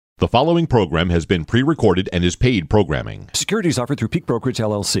The following program has been pre-recorded and is paid programming. Securities offered through Peak Brokerage,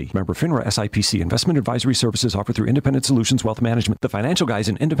 LLC. Member FINRA SIPC. Investment advisory services offered through Independent Solutions Wealth Management. The financial guys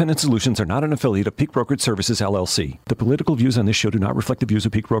in Independent Solutions are not an affiliate of Peak Brokerage Services, LLC. The political views on this show do not reflect the views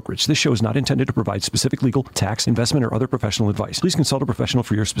of Peak Brokerage. This show is not intended to provide specific legal, tax, investment, or other professional advice. Please consult a professional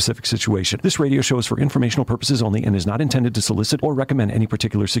for your specific situation. This radio show is for informational purposes only and is not intended to solicit or recommend any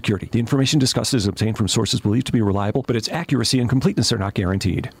particular security. The information discussed is obtained from sources believed to be reliable, but its accuracy and completeness are not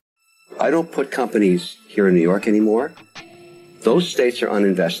guaranteed. I don't put companies here in New York anymore. Those states are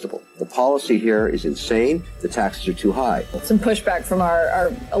uninvestable. The policy here is insane. The taxes are too high. Some pushback from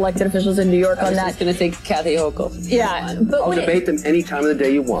our elected officials in New York on that. I was going to say Kathy Hochul. Yeah. But I'll debate them any time of the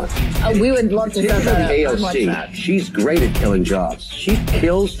day you want. We would love to talk about AOC. She's great at killing jobs. She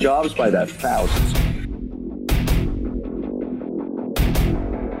kills jobs by the thousands.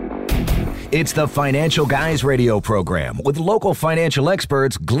 It's the Financial Guys radio program with local financial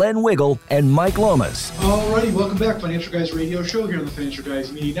experts Glenn Wiggle and Mike Lomas. Alrighty, welcome back. Financial Guys radio show here on the Financial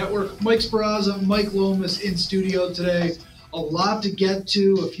Guys Media Network. Mike Speraza, Mike Lomas in studio today. A lot to get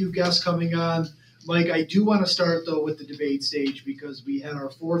to, a few guests coming on. Mike, I do want to start, though, with the debate stage because we had our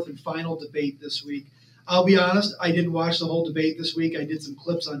fourth and final debate this week. I'll be honest, I didn't watch the whole debate this week. I did some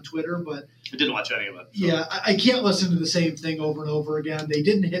clips on Twitter, but I didn't watch any of it. So. Yeah, I can't listen to the same thing over and over again. They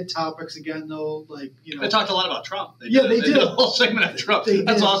didn't hit topics again, though. Like, you know, they talked a lot about Trump. They did a whole segment on Trump.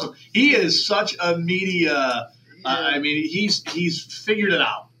 That's awesome. He is such a media. I mean, he's figured it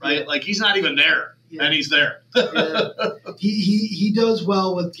out, right? Yeah. Like he's not even there, and he's there. He does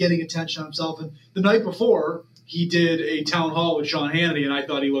well with getting attention on himself. And the night before, he did a town hall with Sean Hannity, and I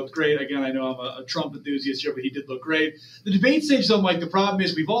thought he looked great. Again, I know I'm a Trump enthusiast here, but he did look great. The debate stage, though, Mike, the problem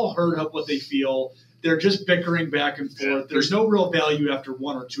is we've all heard what they feel. They're just bickering back and forth. Yeah. There's no real value after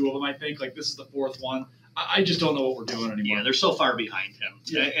one or two of them, I think. Like, this is the fourth one. I just don't know what we're doing anymore. Yeah, they're so far behind him.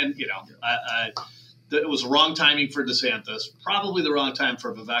 Yeah. And, you know, it was wrong timing for DeSantis. Probably the wrong time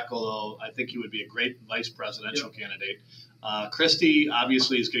for Vivek, although I think he would be a great vice presidential candidate. Christie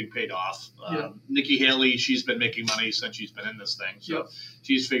obviously is getting paid off. Nikki Haley, she's been making money since she's been in this thing, so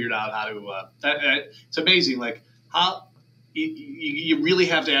she's figured out how to. It's amazing, like how you really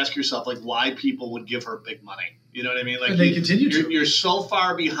have to ask yourself, like, why people would give her big money. You know what I mean? Like, and they continue to. You're so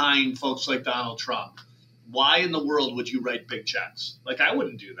far behind folks like Donald Trump. Why in the world would you write big checks? Like, I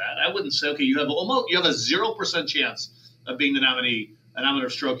wouldn't do that. I wouldn't say, okay, you have a 0% chance of being the nominee. And I'm going to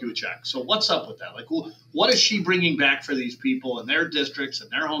stroke you a check. So what's up with that? Like, what is she bringing back for these people in their districts, in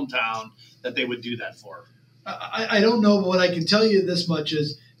their hometown, that they would do that for? I don't know, but what I can tell you this much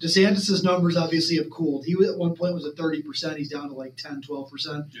is DeSantis' numbers obviously have cooled. He at one point was at 30%. He's down to like 10,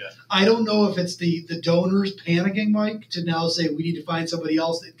 12%. Yeah. I don't know if it's the donors panicking, Mike, to now say we need to find somebody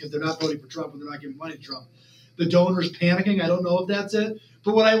else because they're not voting for Trump and they're not giving money to Trump. The donors panicking, I don't know if that's it.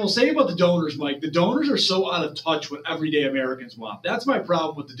 But what I will say about the donors, Mike, the donors are so out of touch with everyday Americans want. That's my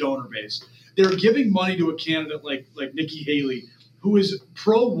problem with the donor base. They're giving money to a candidate like Nikki Haley, who is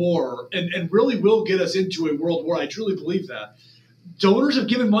pro-war and really will get us into a world war. I truly believe that. Donors have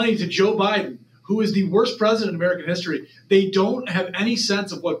given money to Joe Biden, who is the worst president in American history. They don't have any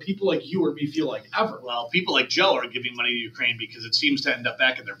sense of what people like you or me feel like, ever. Well, people like Joe are giving money to Ukraine because it seems to end up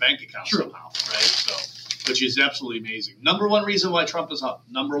back in their bank account somehow, right? So. Which is absolutely amazing. Number one reason why Trump is up,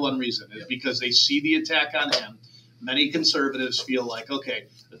 is because they see the attack on him. Many conservatives feel like, okay,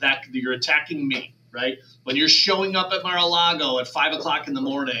 that you're attacking me, right? When you're showing up at Mar-a-Lago at 5 o'clock in the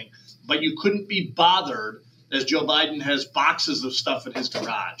morning, but you couldn't be bothered as Joe Biden has boxes of stuff in his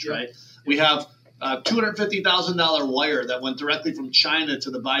garage, right? We have a $250,000 wire that went directly from China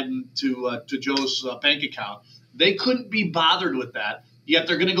to the Biden to Joe's bank account. They couldn't be bothered with that. Yet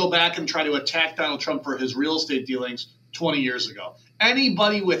they're going to go back and try to attack Donald Trump for his real estate dealings 20 years ago.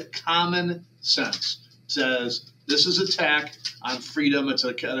 Anybody with common sense says this is an attack on freedom. It's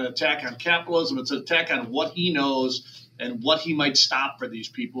an attack on capitalism. It's an attack on what he knows and what he might stop for these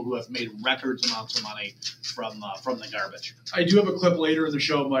people who have made record amounts of money from the garbage. I do have a clip later in the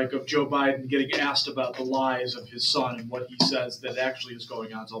show, Mike, of Joe Biden getting asked about the lies of his son and what he says that actually is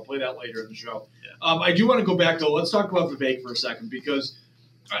going on. So I'll play that later in the show. Yeah. I do want to go back, though. Let's talk about Vivek for a second because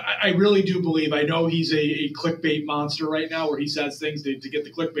I really do believe, I know he's a clickbait monster right now where he says things to get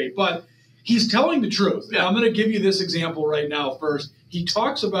the clickbait, but he's telling the truth. Yeah. I'm going to give you this example right now first. He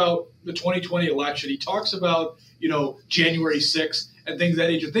talks about the 2020 election. He talks about, January 6th and things of that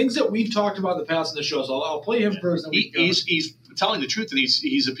nature, things that we've talked about in the past in the show. So I'll play him first. He's telling the truth, and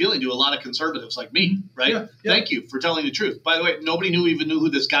he's appealing to a lot of conservatives like me, right? Yeah. Thank you for telling the truth. By the way, nobody even knew who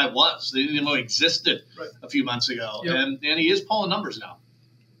this guy was. They didn't even know he existed a few months ago, and he is pulling numbers now.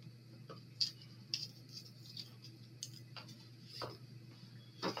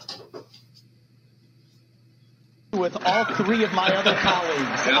 with all three of my other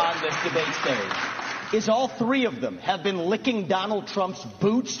colleagues on this debate stage is all three of them have been licking Donald Trump's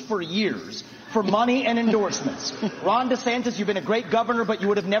boots for years for money and endorsements. Ron DeSantis, you've been a great governor, but you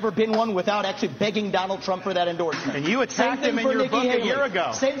would have never been one without actually begging Donald Trump for that endorsement. And you attacked him in your book a year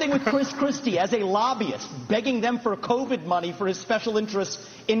ago. Same thing with Chris Christie as a lobbyist, begging them for COVID money for his special interests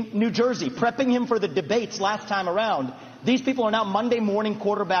in New Jersey, prepping him for the debates last time around. These people are now Monday morning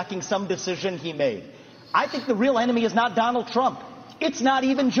quarterbacking some decision he made. I think the real enemy is not Donald Trump. It's not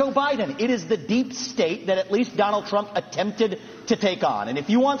even Joe Biden. It is the deep state that at least Donald Trump attempted to take on. And if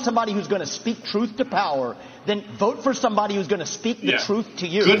you want somebody who's going to speak truth to power, then vote for somebody who's going to speak the truth to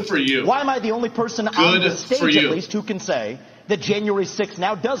you. Good for you. Why am I the only person on the stage, at least, who can say that January 6th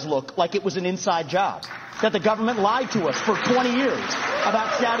now does look like it was an inside job? That the government lied to us for 20 years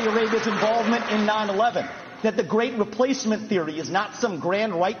about Saudi Arabia's involvement in 9/11. That the Great Replacement theory is not some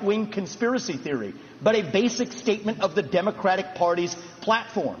grand right-wing conspiracy theory, but a basic statement of the Democratic Party's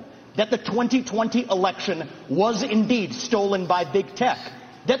platform. That the 2020 election was indeed stolen by big tech.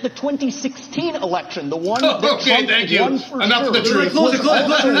 That the 2016 election, the one that Trump won for Enough of the truth. was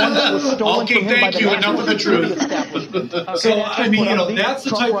also one that was stolen from him by the Enough of the truth. establishment. So, I mean, that's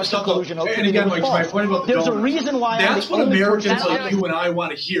the type of stuff. And again, my point about the There's a donors, reason why that's what Americans like you and I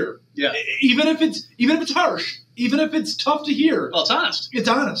want to hear. Yeah. Even if it's harsh, even if it's tough to hear. Well, it's honest. It's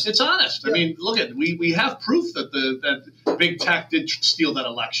honest. It's honest. Yeah. I mean, look at we have proof that that big tech did steal that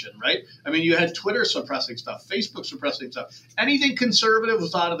election, right? I mean, you had Twitter suppressing stuff, Facebook suppressing stuff. Anything conservative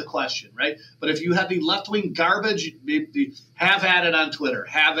was out of the question, right? But if you had the left-wing garbage, have at it on Twitter,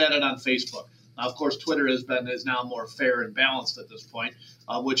 have at it on Facebook. Now, of course, Twitter is now more fair and balanced at this point,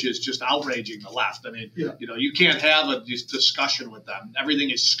 which is just outraging the left. I mean, you can't have a discussion with them.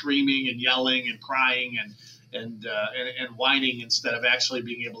 Everything is screaming and yelling and crying and whining instead of actually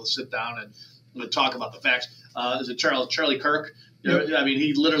being able to sit down and talk about the facts. Is it Charlie Kirk? Yeah. I mean,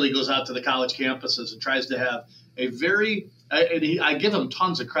 he literally goes out to the college campuses and tries to have a very I give him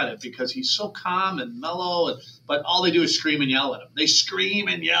tons of credit because he's so calm and mellow, but all they do is scream and yell at him. They scream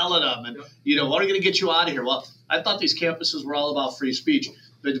and yell at him, and what are going to get you out of here? Well, I thought these campuses were all about free speech.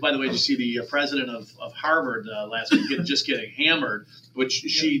 But by the way, did you see the president of Harvard last week just getting hammered, which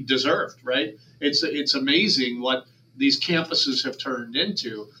she deserved, right? It's amazing what these campuses have turned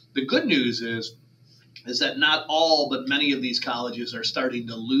into. The good news is that not all, but many of these colleges are starting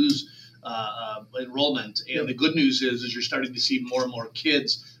to lose enrollment. And the good news is you're starting to see more and more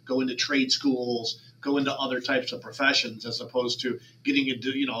kids go into trade schools, go into other types of professions, as opposed to getting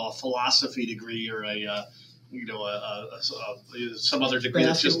into a philosophy degree or some other degree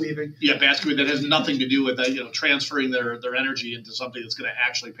that's just weaving. Basket weaving that has nothing to do with transferring their energy into something that's going to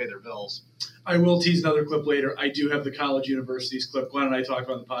actually pay their bills. I will tease another clip later. I do have the college universities clip. Glenn and I talked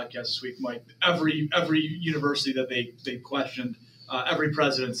about the podcast this week, Mike. Every university that they questioned, every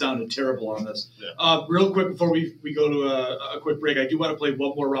president sounded terrible on this. Yeah. Real quick before we go to a quick break, I do want to play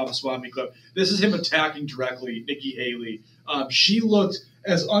one more Ramaswamy clip. This is him attacking directly Nikki Haley. She looked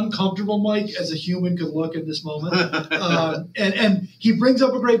as uncomfortable, Mike, as a human could look in this moment. And he brings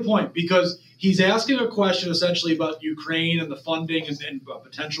up a great point because he's asking a question essentially about Ukraine and the funding and a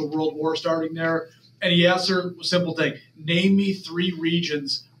potential world war starting there. And he asks her a simple thing: name me 3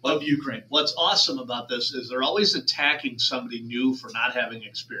 regions of Ukraine. What's awesome about this is they're always attacking somebody new for not having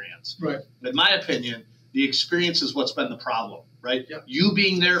experience. Right. In my opinion, the experience is what's been the problem, right? Yep. You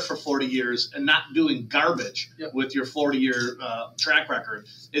being there for 40 years and not doing garbage with your 40-year track record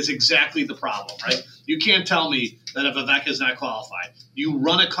is exactly the problem, right? You can't tell me that if Vivek is not qualified. You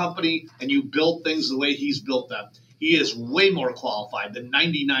run a company and you build things the way he's built them. He is way more qualified than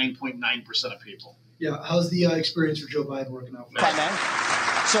 99.9% of people. Yeah. How's the experience for Joe Biden working out?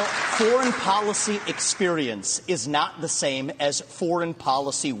 So foreign policy experience is not the same as foreign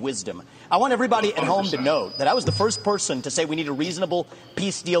policy wisdom. I want everybody at home to know that I was the first person to say we need a reasonable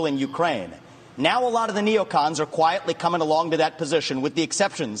peace deal in Ukraine. Now a lot of the neocons are quietly coming along to that position, with the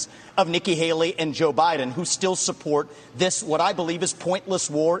exceptions of Nikki Haley and Joe Biden, who still support this, what I believe is pointless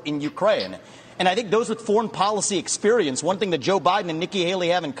war in Ukraine. And I think those with foreign policy experience, one thing that Joe Biden and Nikki Haley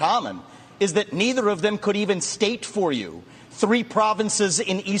have in common is that neither of them could even state for you 3 provinces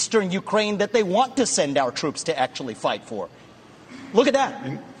in eastern Ukraine that they want to send our troops to actually fight for. Look at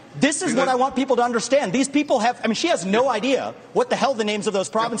that. This is what I want people to understand. These people she has no idea what the hell the names of those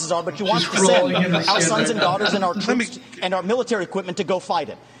provinces are, but she wants to send our sons and daughters and our troops and our military equipment to go fight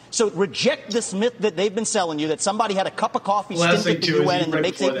it. So reject this myth that they've been selling you, that somebody had a cup of coffee stint at the UN and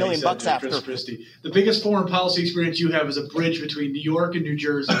makes $8 million after. Christie, the biggest foreign policy experience you have is a bridge between New York and New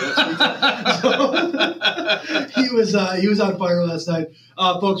Jersey. He was on fire last night.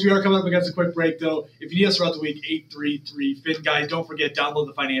 Folks, we are coming up against a quick break, though. If you need us throughout the week, 833-FIN Guys. Don't forget, download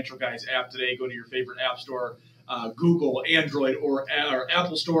the Financial Guys app today. Go to your favorite app store, Google, Android, or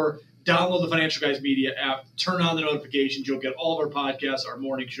Apple Store. Download the Financial Guys Media app. Turn on the notifications. You'll get all of our podcasts, our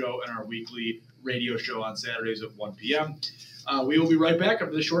morning show, and our weekly radio show on Saturdays at 1 p.m. We will be right back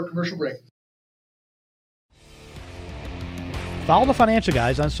after this short commercial break. Follow the Financial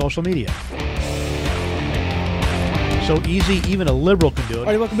Guys on social media. So easy, even a liberal can do it. All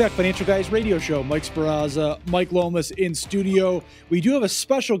right, welcome back. Financial Guys Radio Show. Mike Sparaza, Mike Lomas in studio. We do have a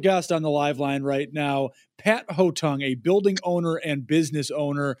special guest on the live line right now, Pat Hotung, a building owner and business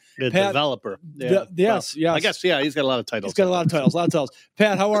owner. A developer. Yeah. Yes. I guess, he's got a lot of titles. He's got a lot of titles.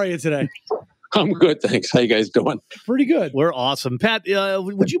 Pat, how are you today? I'm good, thanks. How you guys doing? Pretty good. We're awesome. Pat,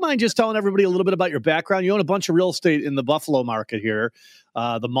 would you mind just telling everybody a little bit about your background? You own a bunch of real estate in the Buffalo market here,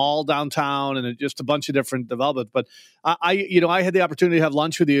 the mall downtown, and just a bunch of different developments. But I had the opportunity to have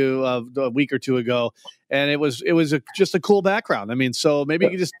lunch with you a week or two ago, and it was just a cool background. I mean, so maybe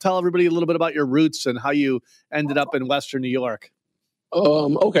you could just tell everybody a little bit about your roots and how you ended up in Western New York.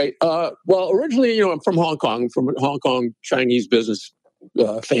 Okay. Well, originally, I'm from Hong Kong, Chinese business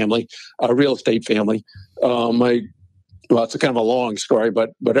family, real estate family. It's a kind of a long story, but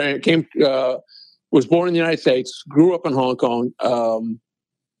I was born in the United States, grew up in Hong Kong,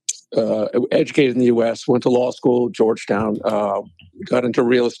 educated in the U.S., went to law school, Georgetown, got into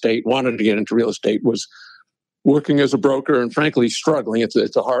real estate, wanted to get into real estate, was working as a broker and frankly struggling.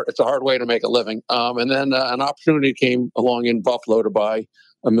 It's a hard way to make a living. And then an opportunity came along in Buffalo to buy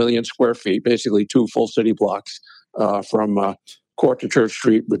 1 million square feet, basically 2 full city blocks from Court to Church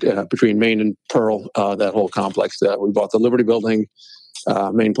Street between Main and Pearl, that whole complex. We bought the Liberty Building,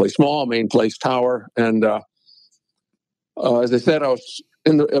 Main Place Mall, Main Place Tower, and as I said, I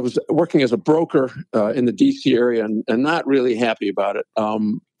was working as a broker in the D.C. area and not really happy about it. My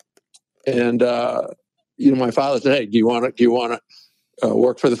father said, "Hey, do you want to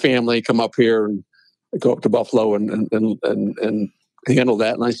work for the family? Come up here and go up to Buffalo and handle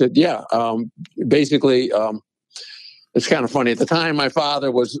that." And I said, "Yeah." Basically. It's kind of funny. At the time, my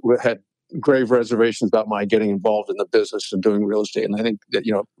father had grave reservations about my getting involved in the business and doing real estate. And I think that,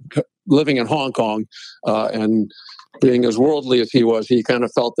 living in Hong Kong and being as worldly as he was, he kind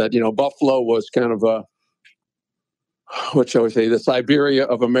of felt that, Buffalo was kind of what shall we say, the Siberia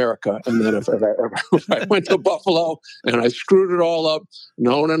of America. And then if I went to Buffalo and I screwed it all up,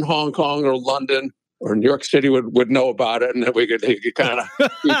 no one in Hong Kong or London or New York City would know about it, and then he could kind of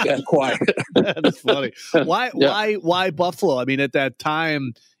keep that quiet. That's funny. Why Buffalo? I mean, at that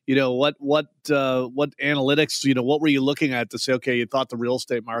time, what analytics, what were you looking at to say, okay, you thought the real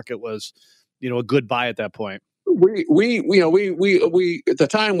estate market was, a good buy at that point? We at the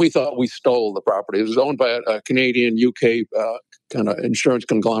time we thought we stole the property. It was owned by a Canadian UK kind of insurance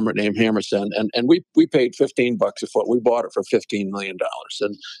conglomerate named Hammerson, and we paid $15 a foot. We bought it for $15 million,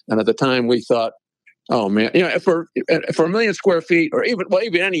 and at the time we thought, oh man, for 1 million square feet, or even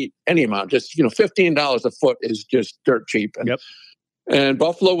any amount, just $15 a foot is just dirt cheap. And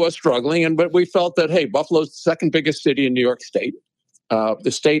Buffalo was struggling, but we felt that, hey, Buffalo's the second biggest city in New York State.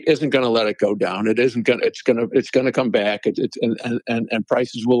 The state isn't going to let it go down. It's going to come back. And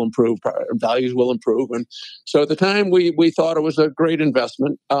prices will improve, values will improve. And so at the time we thought it was a great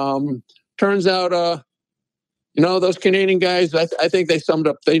investment. Turns out, those Canadian guys, I think they summed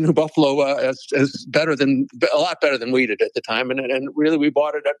up, they knew Buffalo as a lot better than we did at the time. And really we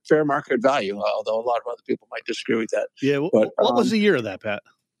bought it at fair market value, although a lot of other people might disagree with that. Yeah. What was the year of that, Pat?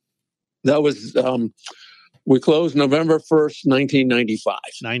 That was, we closed November 1st, 1995.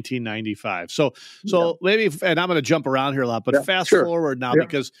 1995. So maybe, and I'm going to jump around here a lot, but fast forward now,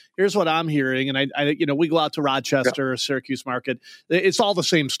 because here's what I'm hearing. And I we go out to Rochester, Syracuse market. It's all the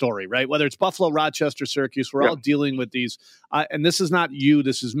same story, right? Whether it's Buffalo, Rochester, Syracuse, we're all dealing with these. And this is not you,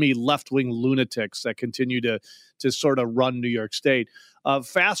 this is me, left-wing lunatics that continue to sort of run New York State.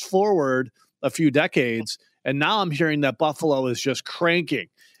 Fast forward a few decades, and now I'm hearing that Buffalo is just cranking.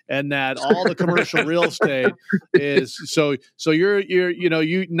 And that all the commercial real estate is so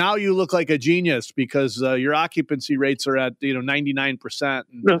you now you look like a genius because your occupancy rates are at 99%.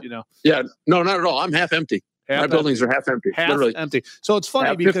 Yeah, no, not at all. I'm half empty. My buildings are half empty. Literally. Empty. So it's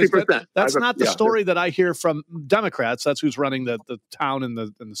funny because that's not the story that I hear from Democrats. That's who's running the town and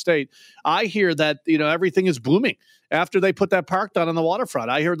the state. I hear that, everything is booming after they put that park down on the waterfront.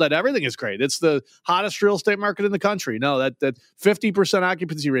 I heard that everything is great. It's the hottest real estate market in the country. No, that 50%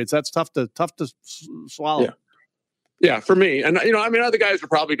 occupancy rates, that's tough to swallow. Yeah. Yeah, for me, and other guys are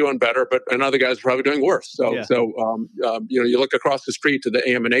probably doing better, and other guys are probably doing worse. So, you look across the street to the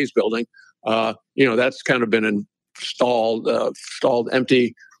AMNA's building. That's kind of been stalled,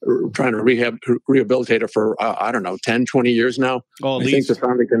 empty, trying to rehabilitate it for 10, 20 years now. Oh, I think they're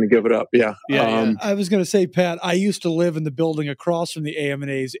finally going to give it up. Yeah. I was going to say, Pat, I used to live in the building across from the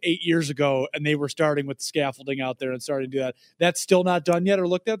AMNA's 8 years ago, and they were starting with the scaffolding out there and starting to do that. That's still not done yet or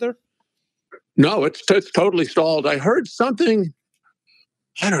looked at there? No, it's totally stalled. I heard something.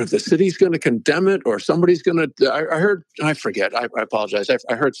 I don't know if the city's going to condemn it or somebody's going to. I heard. I forget. I apologize.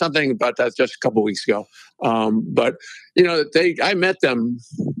 I heard something about that just a couple of weeks ago. But I met them.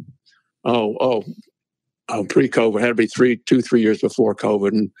 Pre-COVID. It had to be 3 years before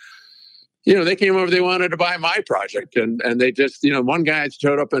COVID, and they came over. They wanted to buy my project, and they just one guy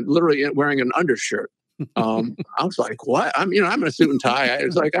showed up and literally wearing an undershirt. I was like, what? I'm in a suit and tie.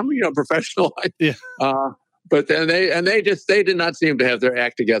 It's like, I'm professional. But then they did not seem to have their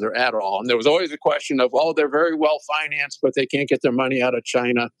act together at all. And there was always a question of, they're very well financed, but they can't get their money out of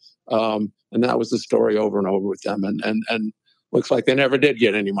China. And that was the story over and over with them. And looks like they never did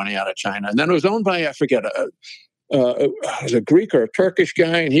get any money out of China. And then it was owned by, I forget, it was a Greek or a Turkish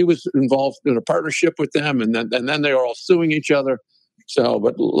guy, and he was involved in a partnership with them. And then they were all suing each other. So,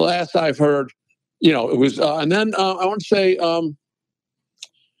 but last I've heard, it was, and then I want to say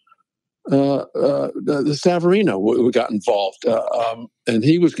the Savarino we got involved, and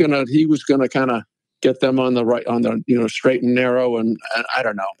he was gonna kind of get them on the straight and narrow, and I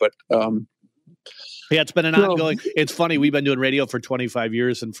don't know, but it's been an ongoing. It's funny, we've been doing radio for 25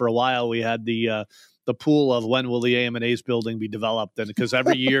 years, and for a while we had the pool of when will the AMNA's building be developed, and because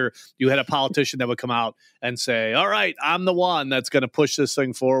every year you had a politician that would come out and say, all right, I'm the one that's going to push this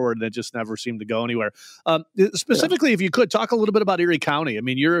thing forward, and it just never seemed to go anywhere. Specifically, if you could talk a little bit about Erie County. I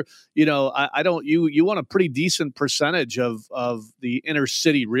mean, you want a pretty decent percentage of the inner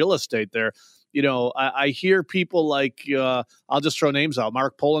city real estate there. I hear people like, I'll just throw names out,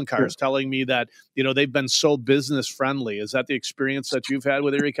 Mark Poloncarz telling me that, they've been so business friendly. Is that the experience that you've had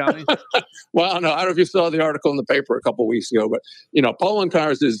with Erie County? Well, no, I don't know if you saw the article in the paper a couple of weeks ago, but,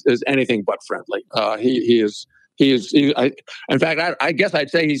 Poloncarz is anything but friendly. In fact, I guess I'd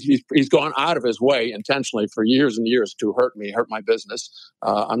say he's gone out of his way intentionally for years and years to hurt my business.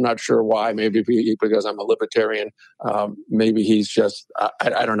 I'm not sure why. Maybe because I'm a libertarian. Maybe he's just,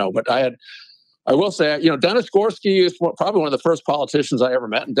 I don't know. But I will say, Dennis Gorski is probably one of the first politicians I ever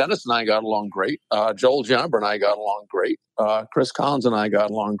met, and Dennis and I got along great. Joel Jumper and I got along great. Chris Collins and I got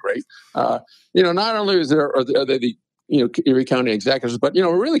along great. Not only are they the Erie County executives, but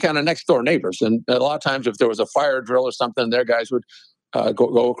we're really kind of next door neighbors. And a lot of times, if there was a fire drill or something, their guys would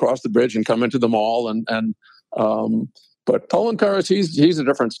go across the bridge and come into the mall. But Poloncarz, he's a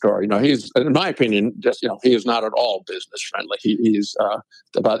different story. He's, in my opinion, just he is not at all business friendly. He's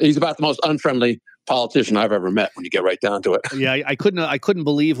about the most unfriendly politician I've ever met when you get right down to it. Yeah, I couldn't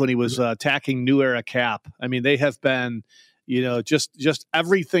believe when he was attacking New Era Cap. I mean, they have been, just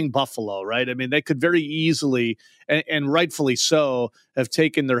everything Buffalo, right? I mean, they could very easily and rightfully so have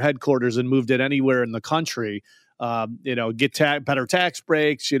taken their headquarters and moved it anywhere in the country. Get better tax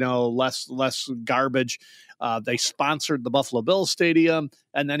breaks, less garbage. They sponsored the Buffalo Bills Stadium,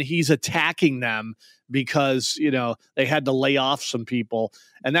 and then he's attacking them because, they had to lay off some people.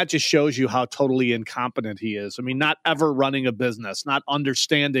 And that just shows you how totally incompetent he is. I mean, not ever running a business, not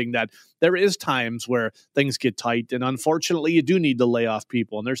understanding that there is times where things get tight. And unfortunately, you do need to lay off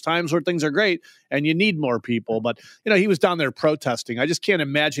people. And there's times where things are great and you need more people. But, he was down there protesting. I just can't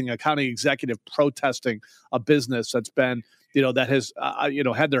imagine a county executive protesting a business that's been, that has,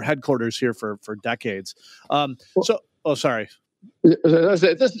 had their headquarters here for decades. Sorry.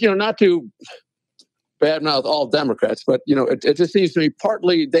 This, not to badmouth all Democrats, but, it just seems to me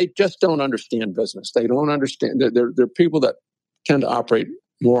partly they just don't understand business. They don't understand. They're people that tend to operate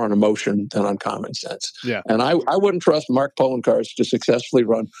more on emotion than on common sense. Yeah. And I wouldn't trust Mark Poloncarz to successfully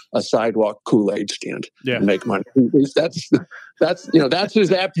run a sidewalk Kool-Aid stand and make money. That's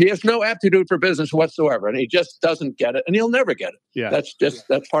his he has no aptitude for business whatsoever, and he just doesn't get it, and he'll never get it. Yeah. That's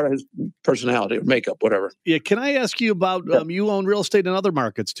part of his personality, makeup, whatever. Yeah. Can I ask you about you own real estate in other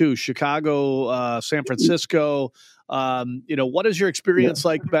markets too, Chicago, San Francisco. What has your experience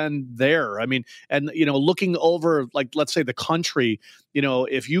like been there? I mean, and, looking over, like, let's say the country,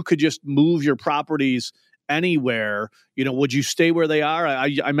 if you could just move your properties anywhere, would you stay where they are?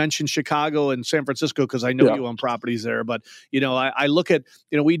 I mentioned Chicago and San Francisco because I know you own properties there. But, I look at,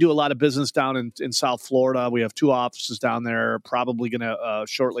 we do a lot of business down in South Florida. We have 2 offices down there, probably going to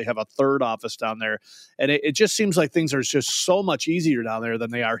shortly have a 3rd office down there. And it just seems like things are just so much easier down there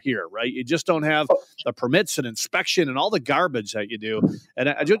than they are here, right? You just don't have the permits and inspection and all the garbage that you do.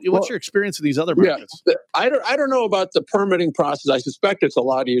 And what's your experience in these other markets? I don't know about the permitting process. I suspect it's a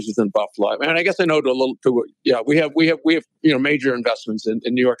lot easier than Buffalo. I mean, I guess I know we have major investments in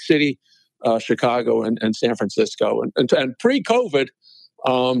New York City, Chicago, and San Francisco. And pre-COVID,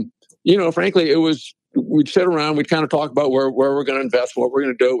 frankly, we'd sit around, we'd kind of talk about where we're going to invest, what we're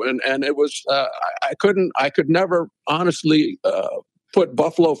going to do, and it was I could never honestly put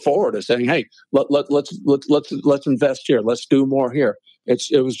Buffalo forward as saying, hey, let's invest here, let's do more here.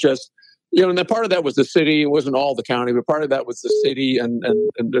 It was just. And then part of that was the city. It wasn't all the county, but part of that was the city and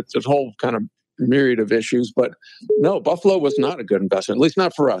this whole kind of myriad of issues. But no, Buffalo was not a good investment, at least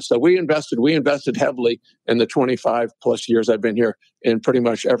not for us. So we invested heavily in the 25 plus years I've been here in pretty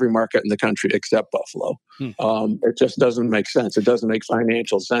much every market in the country except Buffalo. It just doesn't make sense. It doesn't make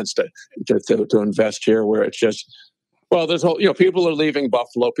financial sense to invest here where it's just. Well, there's people are leaving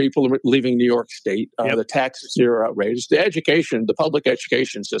Buffalo, people are leaving New York State. The taxes here are outrageous. The public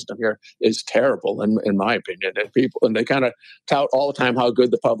education system here is terrible, in my opinion. And they kind of tout all the time how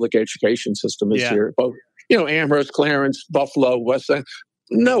good the public education system is here. Both, Amherst, Clarence, Buffalo, West End.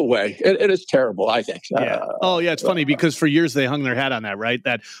 No way. It is terrible, I think. It's funny because for years they hung their hat on that, right?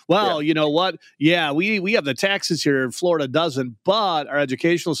 You know what? Yeah, we have the taxes here. Florida doesn't, but our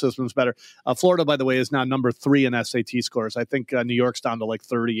educational system is better. Florida, by the way, is now number 3 in SAT scores. I think New York's down to like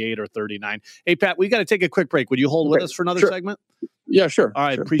 38 or 39. Hey, Pat, we got to take a quick break. Would you hold with us for another segment? Yeah, sure. All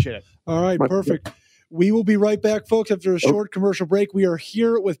right, appreciate it. All right, perfect. We will be right back, folks, after a short commercial break. We are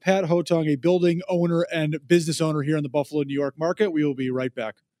here with Pat Hotung, a building owner and business owner here in the Buffalo, New York market. We will be right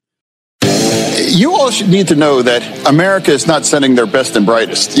back. You all should need to know that America is not sending their best and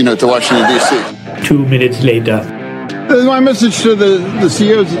brightest, to Washington, D.C. 2 minutes later. My message to the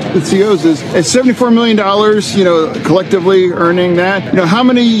CEOs is at $74 million, collectively earning that, how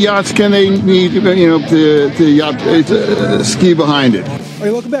many yachts can they need, to ski behind it? All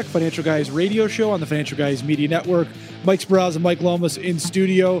right, welcome back, Financial Guys Radio Show on the Financial Guys Media Network. Mike Sbraza and Mike Lomas in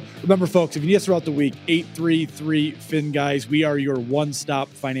studio. Remember, folks, if you need us throughout the week, 833-FIN-GUYS. We are your one-stop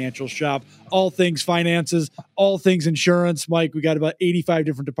financial shop. All things finances, all things insurance. Mike, we got about 85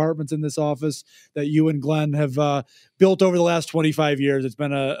 different departments in this office that you and Glenn have built over the last 25 years. It's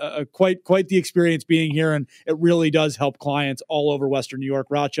been a quite the experience being here, and it really does help clients all over Western New York,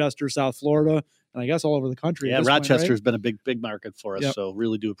 Rochester, South Florida, and I guess all over the country. Yeah, Rochester has been a big market for us, so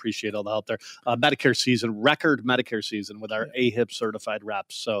really do appreciate all the help there. Medicare season, record Medicare season with our AHIP certified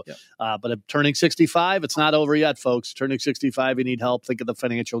reps. So, but turning 65, it's not over yet, folks. Turning 65, you need help. Think of the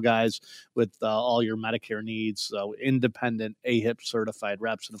Financial Guys with all your Medicare needs. Independent AHIP certified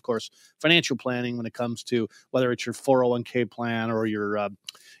reps, and of course, financial planning when it comes to whether it's your 401k plan or your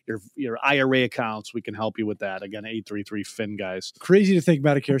IRA accounts. We can help you with that. Again, 833-FIN-GUYS. Crazy to think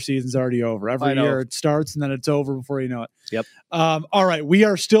Medicare season's already over. Every year it starts and then it's over before you know it. Yep. All right. We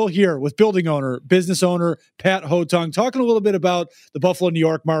are still here with building owner, business owner, Pat Hotung, talking a little bit about the Buffalo, New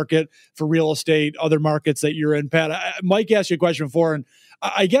York market for real estate, other markets that you're in. Pat, Mike asked you a question before, and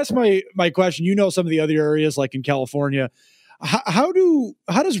I guess my question, some of the other areas like in California, how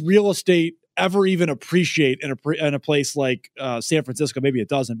does real estate ever even appreciate in a place like San Francisco? Maybe it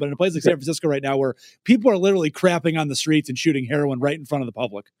doesn't, but in a place like San Francisco right now where people are literally crapping on the streets and shooting heroin right in front of the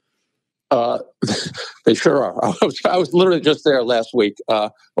public. They sure are. I was literally just there last week,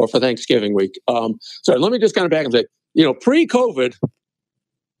 or for Thanksgiving week. So let me just kind of back and say, pre-COVID,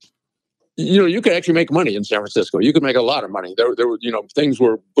 you could actually make money in San Francisco. You could make a lot of money. There were, things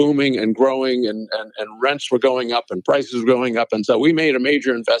were booming and growing, and rents were going up, and prices were going up, and so we made a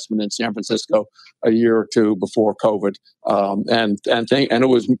major investment in San Francisco a year or two before COVID, and it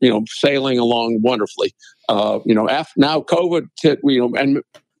was sailing along wonderfully. After now COVID hit, and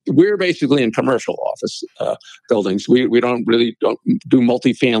we're basically in commercial office buildings. We don't do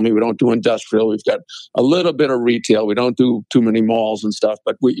multifamily. We don't do industrial. We've got a little bit of retail. We don't do too many malls and stuff.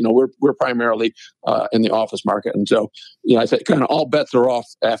 But we're primarily in the office market. And so I say kind of all bets are off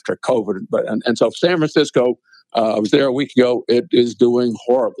after COVID. But and so San Francisco, I was there a week ago. It is doing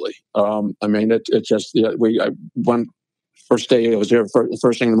horribly. It just first day I was there,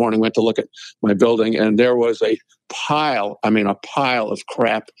 first thing in the morning, went to look at my building, and there was a pile of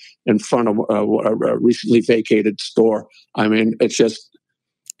crap in front of a recently vacated store. It's just,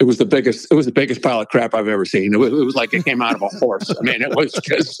 it was the biggest pile of crap I've ever seen. It was like it came out of a horse. I mean, it was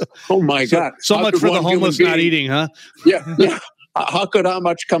just, oh my God. So much for the homeless not eating, huh? Yeah. How could how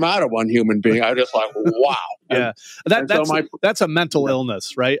much come out of one human being? I was just like, wow. Yeah, that's a mental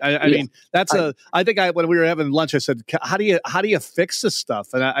illness, right? I mean, when we were having lunch, I said, how do you fix this stuff?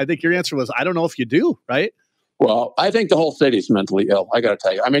 And I think your answer was, I don't know if you do, right? Well, I think the whole city's mentally ill. I got to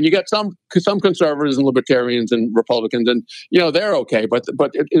tell you. I mean, you got some conservatives and libertarians and Republicans, and they're okay. But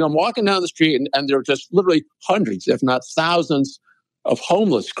I'm walking down the street, and there are just literally hundreds, if not thousands, of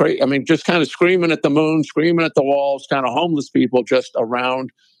homeless. I mean, just kind of screaming at the moon, screaming at the walls, kind of homeless people just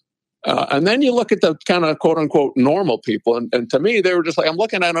around. And then you look at the kind of quote unquote normal people. And to me, they were just like, I'm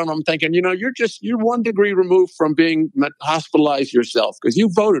looking at them, I'm thinking, you're 1 degree removed from being hospitalized yourself because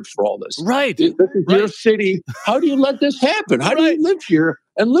you voted for all this. Right. This is your city. How do you let this happen? How do you live here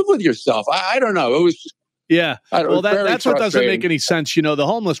and live with yourself? I don't know. It was just, yeah. Well, that's what doesn't make any sense. The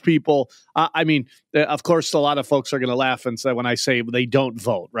homeless people, I mean, of course, a lot of folks are going to laugh and say when I say they don't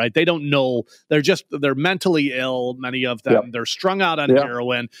vote, right? They don't know. They're mentally ill, many of them. Yep. They're strung out on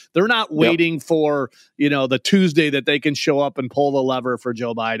heroin. They're not waiting for, the Tuesday that they can show up and pull the lever for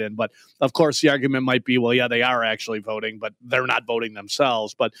Joe Biden. But, of course, the argument might be, well, yeah, they are actually voting, but they're not voting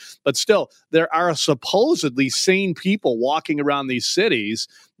themselves. But still, there are supposedly sane people walking around these cities,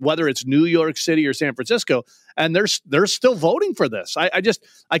 whether it's New York City or San Francisco, and they're still voting for this.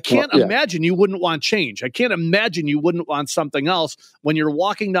 I can't imagine you wouldn't want change. I can't imagine you wouldn't want something else when you're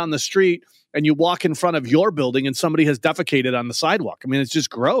walking down the street and you walk in front of your building and somebody has defecated on the sidewalk. I mean, it's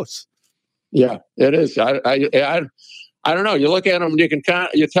just gross. Yeah, it is. I don't know. You look at them,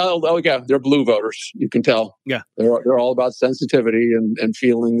 you tell, oh yeah, they're blue voters. You can tell. Yeah, they're all about sensitivity and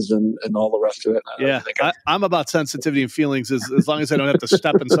feelings and all the rest of it. Yeah, I'm about sensitivity and feelings as long as I don't have to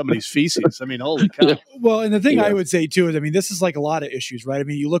step in somebody's feces. I mean, holy cow. Well, and the thing I would say too is, I mean, this is like a lot of issues, right? I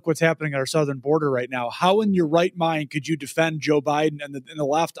mean, you look what's happening at our southern border right now. How in your right mind could you defend Joe Biden and the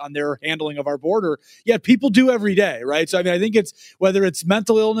left on their handling of our border? Yet people do every day, right? So I mean, I think it's whether it's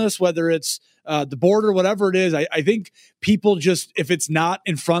mental illness, whether it's the border, whatever it is, I think people just, if it's not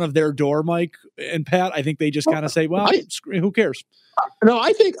in front of their door, Mike and Pat, I think they just kind of say, well, who cares? No,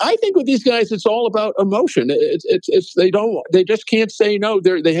 I think with these guys, it's all about emotion. They just can't say no.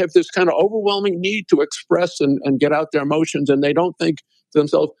 They have this kind of overwhelming need to express and get out their emotions. And they don't think to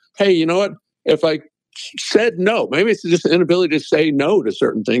themselves, hey, you know what? If I said no, maybe it's just an inability to say no to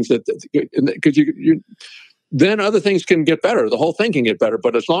certain things because you then other things can get better. The whole thing can get better.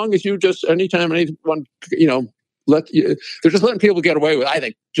 But as long as you just, anytime anyone, they're just letting people get away with, I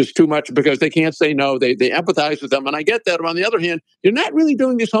think, just too much because they can't say no. They empathize with them. And I get that. But on the other hand, you're not really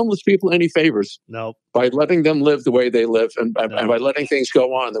doing these homeless people any favors. No. By letting them live the way they live and by letting things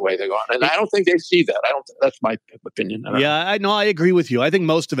go on the way they go on. And I don't think they see that. That's my opinion. I agree with you. I think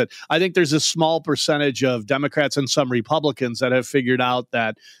most of it. I think there's a small percentage of Democrats and some Republicans that have figured out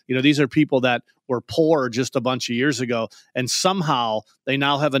that, these are people that were poor just a bunch of years ago, and somehow they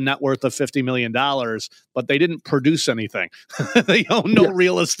now have a net worth of $50 million, but they didn't produce anything. They own no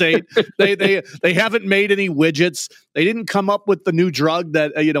real estate. They haven't made any widgets. They didn't come up with the new drug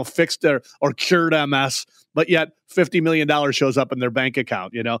that fixed or cured MS, but yet $50 million shows up in their bank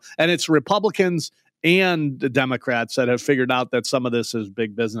account. And it's Republicans and the Democrats that have figured out that some of this is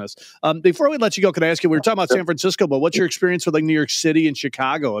big business. Before we let you go, can I ask you, we were talking about San Francisco, but what's your experience with like New York City and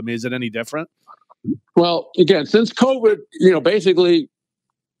Chicago? I mean, is it any different? Well, again, since COVID, basically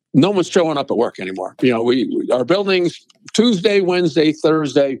no one's showing up at work anymore. Our buildings, Tuesday, Wednesday,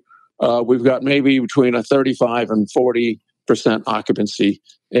 Thursday, we've got maybe between a 35 and 40% occupancy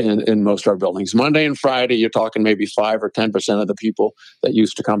in most of our buildings. Monday and Friday, you're talking maybe 5 or 10% of the people that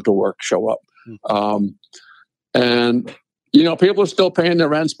used to come to work show up. And people are still paying their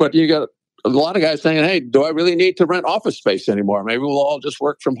rents, but you got a lot of guys saying, hey, do I really need to rent office space anymore? Maybe we'll all just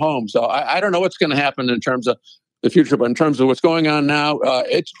work from home. So I don't know what's going to happen in terms of the future, but in terms of what's going on now,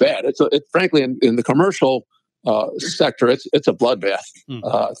 it's bad. It's frankly, in the commercial sector, it's a bloodbath.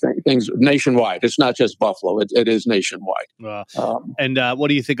 Things nationwide. It's not just Buffalo. It is nationwide. And what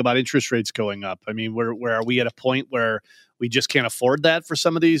do you think about interest rates going up? I mean, where are we at a point where we just can't afford that for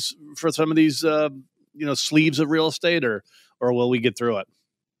some of these sleeves of real estate, or will we get through it?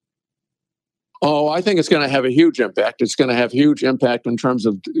 Oh, I think it's going to have a huge impact. It's going to have huge impact in terms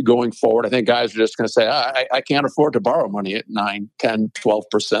of going forward. I think guys are just going to say, I can't afford to borrow money at 9, 10, 12%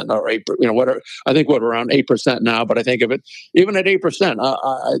 or 8%, whatever. I think we're around 8% now, but I think of it, even at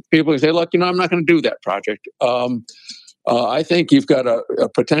 8%, people can say, look, I'm not going to do that project. I think you've got a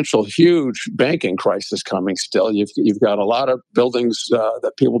potential huge banking crisis coming still. You've got a lot of buildings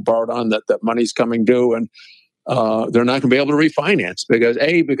that people borrowed on that money's coming due. And they're not going to be able to refinance because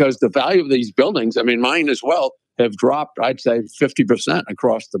the value of these buildings, I mean, mine as well, have dropped, I'd say 50%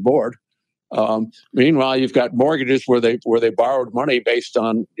 across the board. Meanwhile, you've got mortgages where they borrowed money based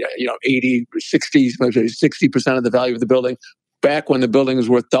on 80, 60% of the value of the building back when the building is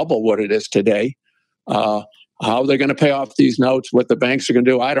worth double what it is today. How they're going to pay off these notes, what the banks are going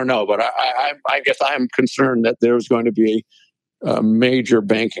to do, I don't know. But I guess I'm concerned that there's going to be a major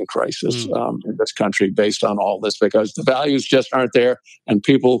banking crisis in this country based on all this because the values just aren't there. And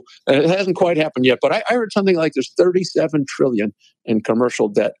people, it hasn't quite happened yet. But I heard something like there's $37 trillion in commercial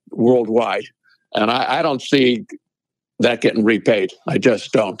debt worldwide. And I don't see that getting repaid. I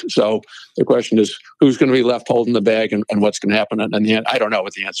just don't. So the question is, who's going to be left holding the bag and what's going to happen in the end? I don't know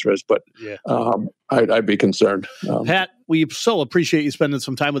what the answer is, but I'd be concerned. Pat, we so appreciate you spending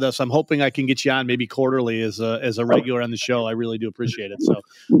some time with us. I'm hoping I can get you on maybe quarterly as a regular on the show. I really do appreciate it. So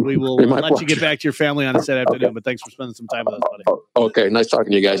we will let you get back to your family on a Saturday afternoon, but thanks for spending some time with us, buddy. Okay. Nice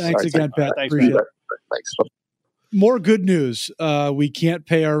talking to you guys. Thanks again, Pat. Thanks, appreciate it. Thanks. More good news. We can't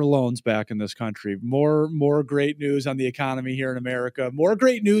pay our loans back in this country. More great news on the economy here in America. More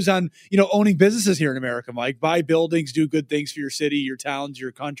great news on, owning businesses here in America, Mike. Buy buildings, do good things for your city, your towns,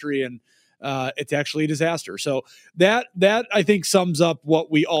 your country, and it's actually a disaster. So that I think sums up what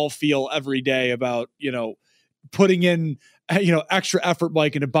we all feel every day about, putting in extra effort,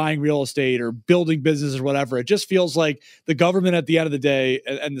 Mike, into buying real estate or building business or whatever. It just feels like the government at the end of the day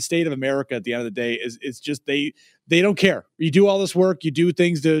and the state of America at the end of the day is just they don't care. You do all this work, you do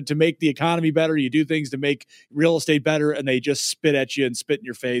things to make the economy better, you do things to make real estate better, and they just spit at you and spit in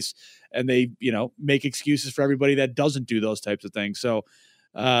your face, and they make excuses for everybody that doesn't do those types of things. So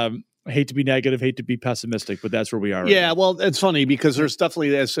I hate to be negative, hate to be pessimistic, but that's where we are. Yeah, well, it's funny because there's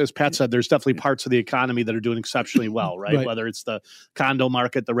definitely, as Pat said, there's definitely parts of the economy that are doing exceptionally well, right? Whether it's the condo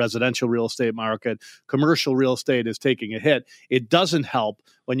market, the residential real estate market, commercial real estate is taking a hit. It doesn't help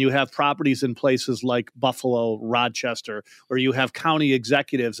when you have properties in places like Buffalo, Rochester, where you have county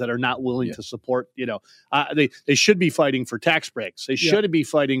executives that are not willing to support, they should be fighting for tax breaks. They should be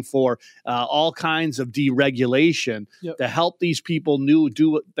fighting for all kinds of deregulation to help these people do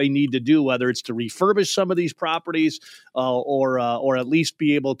what they need to do, whether it's to refurbish some of these properties or at least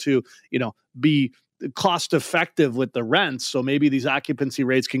be able to, be cost effective with the rents. So maybe these occupancy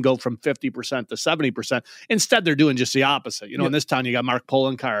rates can go from 50% to 70%. Instead, they're doing just the opposite. In this town, you got Mark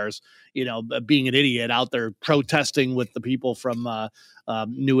Poloncarz, being an idiot out there protesting with the people from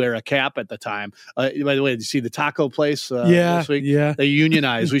New Era Cap at the time. By the way, did you see the taco place this week? Yeah. They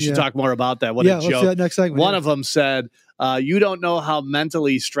unionized. We should talk more about that. What a joke. Let's do that next segment. One of them said, you don't know how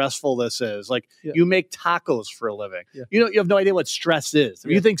mentally stressful this is. Like, you make tacos for a living. You have no idea what stress is. If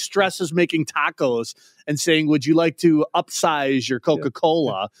you think stress is making tacos and saying, would you like to upsize your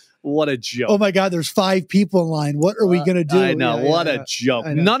Coca-Cola? What a joke. Oh, my God, there's 5 people in line. What are we going to do? I know. What a joke.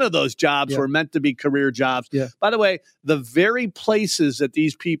 None of those jobs were meant to be career jobs. By the way, the very places that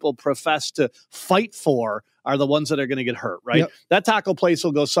these people profess to fight for are the ones that are going to get hurt, right? That taco place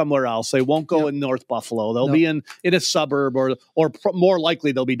will go somewhere else. They won't go in North Buffalo. They'll be in a suburb or more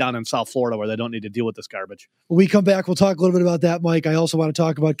likely they'll be down in South Florida where they don't need to deal with this garbage. When we come back, we'll talk a little bit about that, Mike. I also want to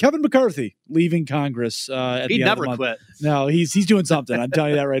talk about Kevin McCarthy leaving Congress. He never quit. No, he's doing something. I'm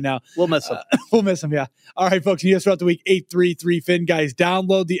telling you that right now. We'll miss him. We'll miss him, yeah. All right, folks. You throughout the week, 833-FIN Guys.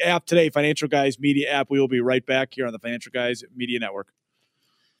 Download the app today, Financial Guys Media app. We will be right back here on the Financial Guys Media Network.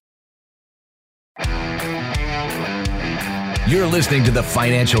 You're listening to the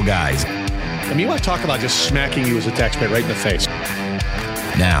Financial Guys. You want to talk about just smacking you as a taxpayer right in the face.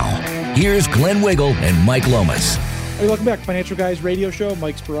 Now, here's Glenn Wiggle and Mike Lomas. Hey, welcome back, Financial Guys Radio Show.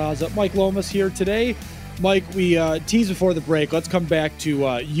 Mike Speraza, Mike Lomas here today. Mike, we teased before the break. Let's come back to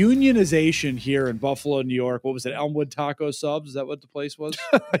unionization here in Buffalo, New York. What was it? Elmwood Taco Subs? Is that what the place was?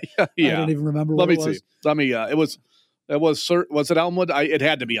 I don't even remember what it was. Let me see. Was it Elmwood? It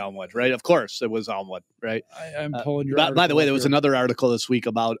had to be Elmwood, right? Of course, it was Elmwood, right? I'm pulling your. By the way, there was another article this week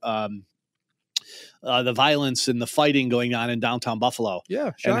about the violence and the fighting going on in downtown Buffalo.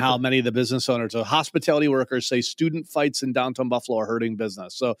 Yeah, and how many of the business owners, the hospitality workers, say student fights in downtown Buffalo are hurting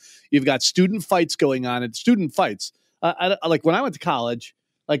business. So you've got student fights going on, and student fights. Like when I went to college,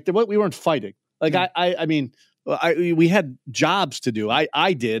 we weren't fighting. I mean. We had jobs to do.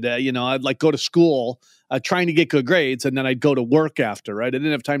 I did, I'd go to school trying to get good grades, and then I'd go to work after, right? I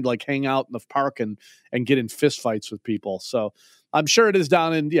didn't have time to hang out in the park and get in fist fights with people. So I'm sure it is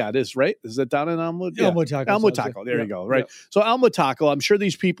down in, it is, right? Is it down in Elmwood? Yeah. Elmwood Taco. Elmwood Taco. There you go. Right. Yeah. So Elmwood Taco, I'm sure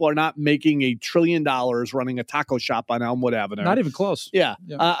these people are not making $1 trillion running a taco shop on Elmwood Avenue. Not even close. Yeah.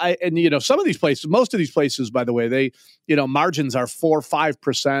 Some of these places, most of these places, by the way, they, margins are 4%, 5%,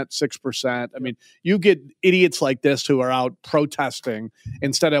 6%. I mean, you get idiots like this who are out protesting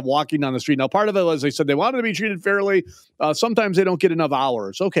instead of walking down the street. Now, part of it was they said they wanted to be treated fairly. Sometimes they don't get enough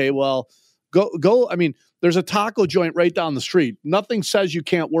hours. Okay, well, go. I mean, there's a taco joint right down the street. Nothing says you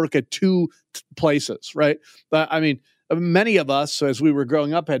can't work at two places, right? But I mean, many of us, as we were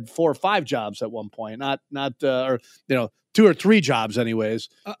growing up, had 4 or 5 jobs at one point, not 2 or 3 jobs anyways,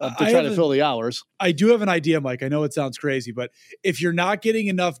 to try to fill the hours. I do have an idea, Mike. I know it sounds crazy, but if you're not getting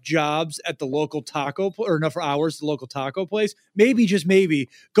enough jobs at the local taco or enough hours at the local taco place, maybe, just maybe,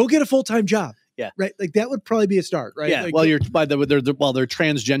 go get a full-time job. Yeah. Right. Like that would probably be a start, right? Yeah. Like, well, they're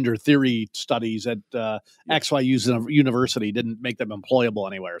transgender theory studies at XYU University didn't make them employable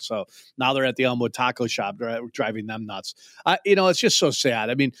anywhere. So now they're at the Elmwood Taco Shop, driving them nuts. It's just so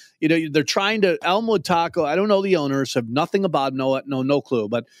sad. I mean, they're trying to Elmwood Taco. I don't know the owners, have nothing about no clue,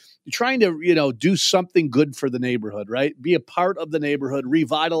 but you're trying to, do something good for the neighborhood, right? Be a part of the neighborhood,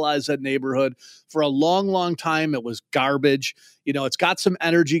 revitalize that neighborhood. For a long, long time, it was garbage. It's got some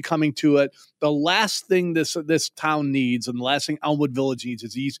energy coming to it. The last thing this town needs, and the last thing Elmwood Village needs,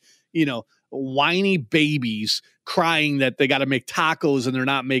 is these, whiny babies crying that they got to make tacos and they're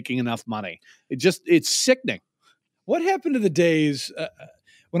not making enough money. It's sickening. What happened to the days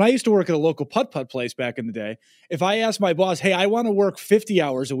when I used to work at a local putt-putt place back in the day? If I asked my boss, hey, I want to work 50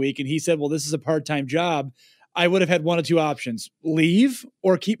 hours a week, and he said, well, this is a part-time job, I would have had one of 2 options: leave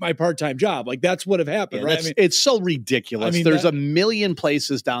or keep my part-time job. Like, that's what have happened, right? I mean, it's so ridiculous. There's a million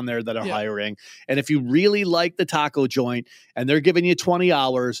places down there that are hiring. And if you really like the taco joint and they're giving you 20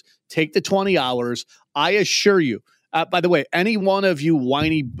 hours, take the 20 hours. I assure you, by the way, any one of you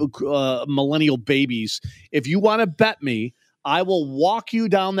whiny millennial babies, if you want to bet me, I will walk you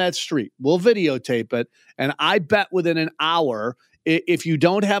down that street. We'll videotape it. And I bet within an hour, if you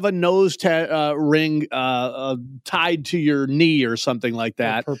don't have a nose ring tied to your knee or something like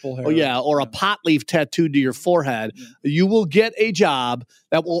that, or purple hair, or a pot leaf tattooed to your forehead, you will get a job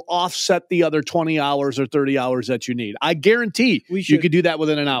that will offset the other 20 hours or 30 hours that you need. I guarantee you could do that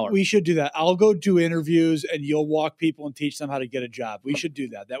within an hour. We should do that. I'll go do interviews and you'll walk people and teach them how to get a job. We should do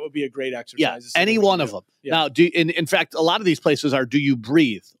that. That would be a great exercise. Yeah, any one of them. Yeah. Now, in fact, a lot of these places are, do you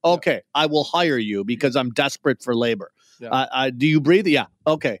breathe? Okay, I will hire you because I'm desperate for labor. Yeah. Do you breathe? Yeah.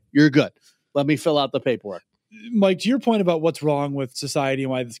 Okay, you're good. Let me fill out the paperwork. Mike, to your point about what's wrong with society and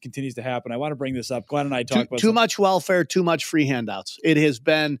why this continues to happen, I want to bring this up. Glenn and I talked about too much welfare, too much free handouts. It has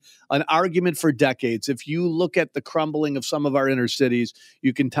been an argument for decades. If you look at the crumbling of some of our inner cities,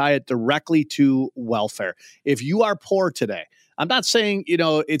 you can tie it directly to welfare. If you are poor today, I'm not saying,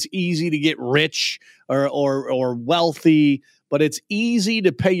 it's easy to get rich or wealthy, but it's easy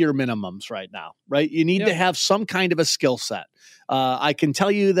to pay your minimums right now, right? You need to have some kind of a skill set. I can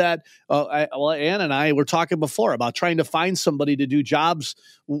tell you that, Ann and I were talking before about trying to find somebody to do jobs,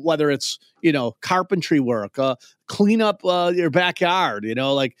 whether it's, carpentry work, clean up your backyard,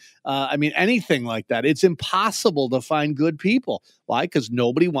 anything like that. It's impossible to find good people. Why? Because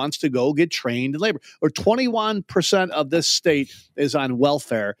nobody wants to go get trained in labor. Or 21% of this state is on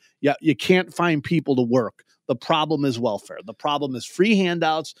welfare. Yeah, you can't find people to work. The problem is welfare. The problem is free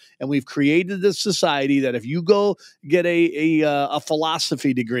handouts, and we've created this society that if you go get a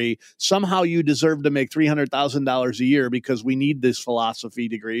philosophy degree, somehow you deserve to make $300,000 a year because we need these philosophy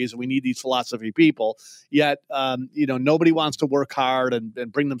degrees and we need these philosophy people. Yet, nobody wants to work hard and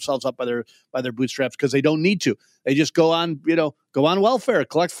bring themselves up by their bootstraps because they don't need to. They just go on welfare,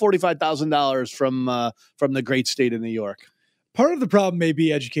 collect $45,000 from the great state of New York. Part of the problem may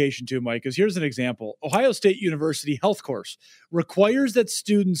be education too, Mike, because here's an example. Ohio State University health course requires that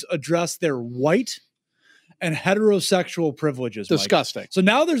students address their white and heterosexual privileges. Disgusting. Mike. So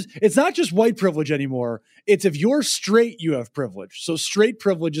now it's not just white privilege anymore. It's if you're straight, you have privilege. So straight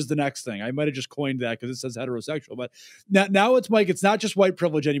privilege is the next thing. I might have just coined that because it says heterosexual. But now it's, Mike, it's not just white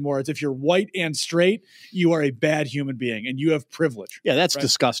privilege anymore. It's if you're white and straight, you are a bad human being and you have privilege. Yeah, that's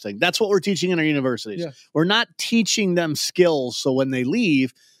disgusting. That's what we're teaching in our universities. Yeah. We're not teaching them skills so when they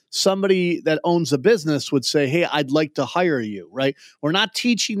leave, somebody that owns a business would say, hey, I'd like to hire you, right? We're not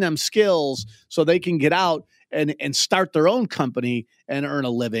teaching them skills so they can get out and start their own company and earn a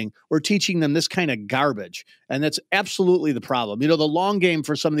living. We're teaching them this kind of garbage. And that's absolutely the problem. The long game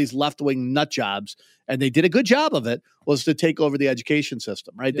for some of these left-wing nut jobs, and they did a good job of it, was to take over the education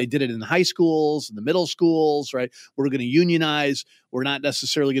system, right? Yep. They did it in high schools, in the middle schools, right? We're going to unionize. We're not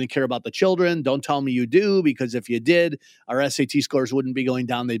necessarily going to care about the children. Don't tell me you do, because if you did, our SAT scores wouldn't be going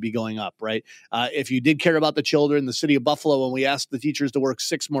down. They'd be going up, right? If you did care about the children, the city of Buffalo, when we asked the teachers to work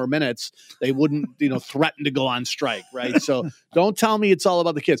 6 more minutes, they wouldn't, threaten to go on strike, right? So don't tell me it's all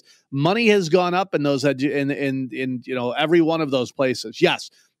about the kids. Money has gone up in those, in every one of those places.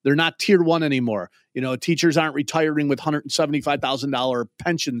 Yes. They're not tier 1 anymore. Teachers aren't retiring with $175,000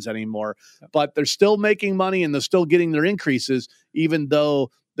 pensions anymore, but they're still making money and they're still getting their increases, even though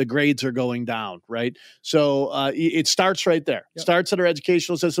the grades are going down, right? So it starts right there. Yep. Starts at our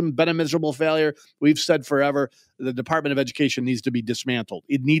educational system, been a miserable failure. We've said forever, the Department of Education needs to be dismantled.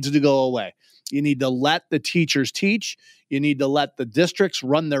 It needs to go away. You need to let the teachers teach. You need to let the districts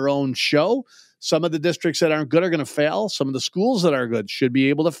run their own show. Some of the districts that aren't good are going to fail. Some of the schools that are good should be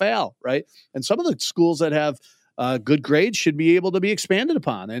able to fail, right? And some of the schools that have good grades should be able to be expanded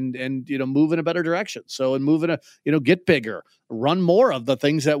upon and move in a better direction. So, and move in get bigger, run more of the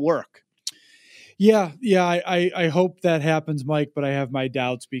things that work. Yeah. I hope that happens, Mike, but I have my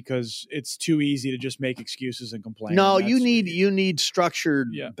doubts because it's too easy to just make excuses and complain. No, you need structured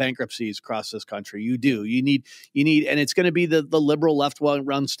bankruptcies across this country. You do. You need, and it's going to be the liberal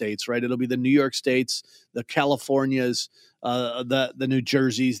left-run states, right? It'll be the New York states, the Californias, the New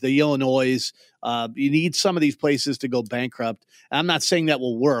Jerseys, the Illinois. You need some of these places to go bankrupt. I'm not saying that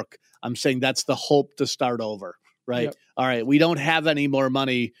will work. I'm saying that's the hope to start over. Right. Yep. All right. We don't have any more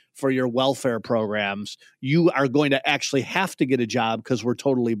money for your welfare programs. You are going to actually have to get a job because we're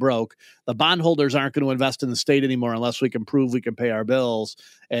totally broke. The bondholders aren't going to invest in the state anymore unless we can prove we can pay our bills.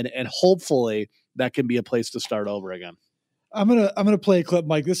 And hopefully that can be a place to start over again. I'm gonna play a clip,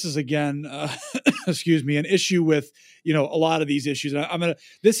 Mike. This is again, excuse me, an issue with a lot of these issues.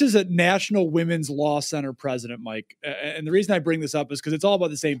 This is a National Women's Law Center president, Mike, and the reason I bring this up is because it's all about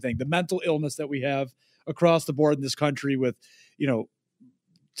the same thing: the mental illness that we have across the board in this country with,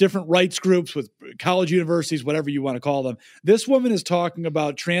 different rights groups, with college universities, whatever you want to call them. This woman is talking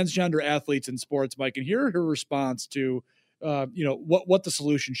about transgender athletes in sports, Mike, and here her response to, what the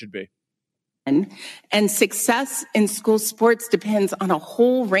solution should be. And success in school sports depends on a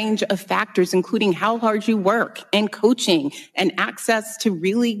whole range of factors, including how hard you work and coaching and access to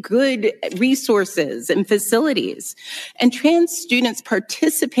really good resources and facilities. And trans students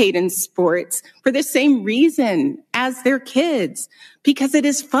participate in sports for the same reason as their kids, because it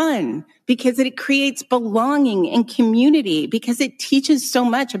is fun, because it creates belonging and community, because it teaches so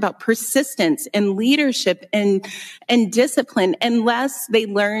much about persistence and leadership and discipline, unless they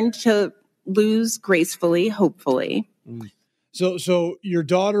learn to lose gracefully, hopefully. So your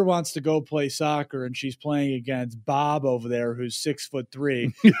daughter wants to go play soccer and she's playing against Bob over there, who's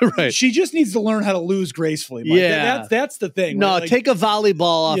 6'3". Right. She just needs to learn how to lose gracefully, Mike. Yeah. That's the thing. No, right? take a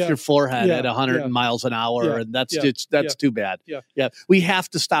volleyball off your forehead at 100 miles an hour. And that's too bad. Yeah. We have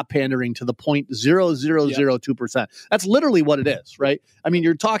to stop pandering to the 0.0002%. That's literally what it is, right? I mean,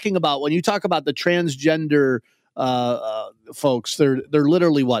 you're talking about, when you talk about the transgender folks, they're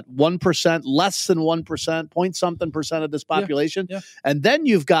literally what, 1%, less than 1%, point something percent of this population. Yeah. And then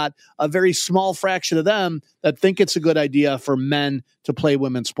you've got a very small fraction of them that think it's a good idea for men to play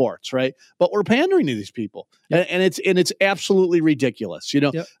women's sports, right? But we're pandering to these people, and it's absolutely ridiculous.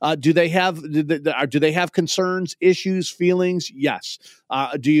 Do they have concerns, issues, feelings? Yes.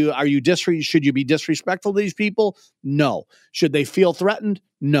 Should you be disrespectful to these people? No. Should they feel threatened?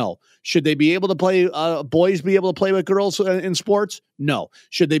 No. Should they be able to play, boys be able to play with girls in sports? No.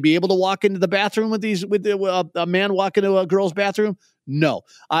 Should they be able to walk into the bathroom with a man walk into a girl's bathroom? No.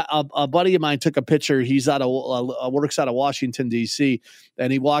 A buddy of mine took a picture. He's works out of Washington, D.C.,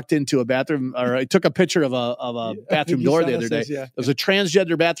 and he walked into a bathroom, or he took a picture of a bathroom door the other day. It was a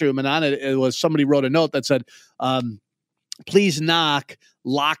transgender bathroom, and on it was, somebody wrote a note that said, please knock,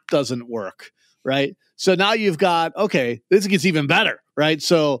 lock doesn't work, right? So now you've got, okay, this gets even better, right?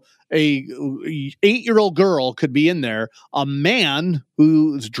 So a 8-year-old girl could be in there. A man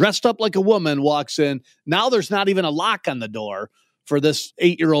who's dressed up like a woman walks in. Now there's not even a lock on the door for this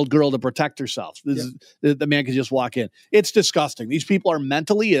 8-year-old girl to protect herself. The man can just walk in. It's disgusting. These people are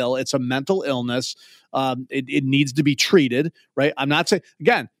mentally ill. It's a mental illness. It needs to be treated, right? I'm not saying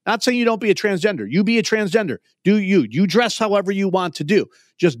you don't be a transgender. You be a transgender. Do you. You dress however you want to do.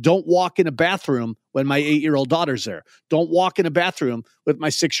 Just don't walk in a bathroom when my 8-year-old daughter's there. Don't walk in a bathroom with my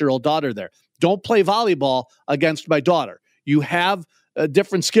 6-year-old daughter there. Don't play volleyball against my daughter. You have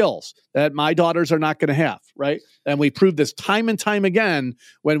different skills that my daughters are not going to have, right? And we prove this time and time again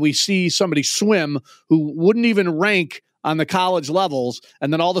when we see somebody swim who wouldn't even rank on the college levels,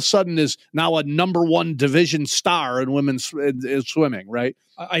 and then all of a sudden is now a number one division star in women's swimming, right?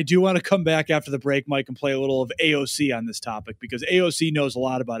 I do want to come back after the break, Mike, and play a little of AOC on this topic, because AOC knows a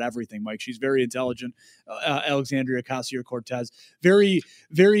lot about everything, Mike. She's very intelligent. Alexandria Ocasio-Cortez, very,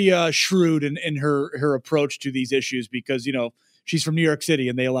 very shrewd in her approach to these issues, because, she's from New York City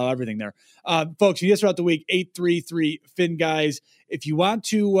and they allow everything there. Folks, you throughout the week, 833-FIN guys. If you want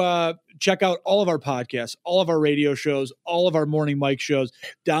to check out all of our podcasts, all of our radio shows, all of our Morning Mike shows,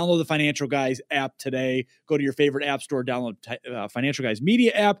 download the Financial Guys app today. Go to your favorite app store, download Financial Guys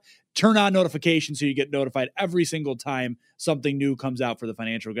Media app, turn on notifications so you get notified every single time something new comes out for the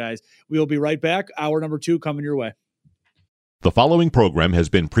Financial Guys. We will be right back. Hour number 2 coming your way. The following program has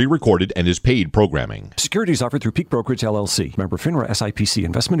been pre-recorded and is paid programming. Securities offered through Peak Brokerage LLC. Member FINRA SIPC.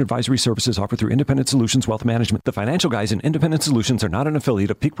 Investment advisory services offered through Independent Solutions Wealth Management. The Financial Guys and Independent Solutions are not an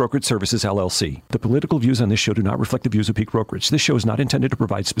affiliate of Peak Brokerage Services LLC. The political views on this show do not reflect the views of Peak Brokerage. This show is not intended to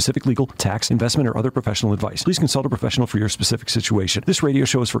provide specific legal, tax, investment, or other professional advice. Please consult a professional for your specific situation. This radio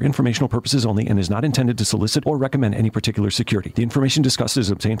show is for informational purposes only and is not intended to solicit or recommend any particular security. The information discussed is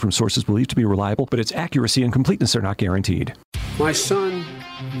obtained from sources believed to be reliable, but its accuracy and completeness are not guaranteed. My son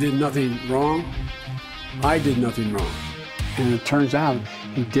did nothing wrong. I did nothing wrong. And it turns out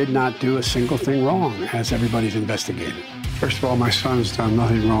he did not do a single thing wrong, as everybody's investigated. First of all, my son's done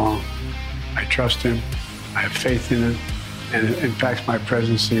nothing wrong. I trust him. I have faith in him. And it impacts my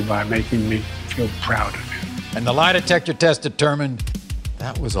presidency by making me feel proud of him. And the lie detector test determined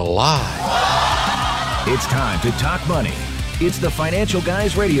that was a lie. It's time to talk money. It's the Financial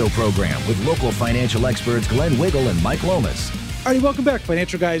Guys radio program with local financial experts Glenn Wiggle and Mike Lomas. All right, welcome back.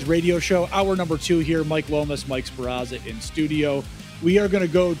 Financial Guys radio show, hour number 2 here. Mike Lomas, Mike Speraza in studio. We are going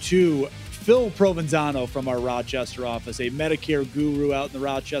to go to Phil Provenzano from our Rochester office, a Medicare guru out in the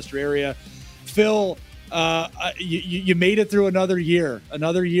Rochester area. Phil, you made it through another year of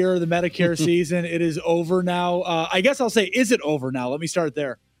the Medicare season. It is over now. I guess I'll say, is it over now? Let me start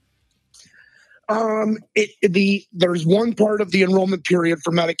there. There's one part of the enrollment period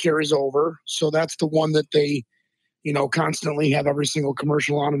for Medicare is over. So that's the one that they, constantly have every single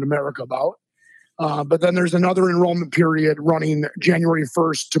commercial on in America about. But then there's another enrollment period running January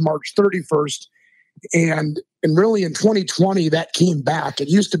 1st to March 31st. And really in 2020, that came back. It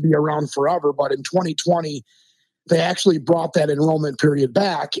used to be around forever, but in 2020, they actually brought that enrollment period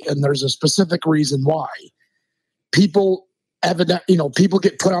back. And there's a specific reason why. People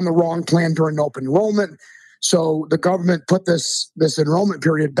get put on the wrong plan during open enrollment. So the government put this enrollment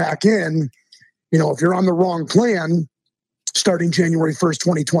period back in. If you're on the wrong plan, starting January 1st,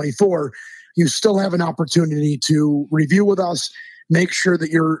 2024, you still have an opportunity to review with us, make sure that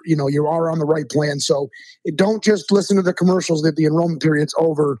you are on the right plan. So don't just listen to the commercials that the enrollment period's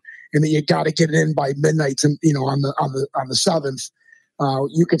over and that you got to get it in by midnight, on the 7th.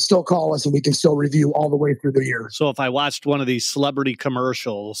 You can still call us and we can still review all the way through the year. So if I watched one of these celebrity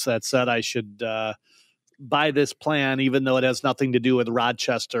commercials that said I should buy this plan, even though it has nothing to do with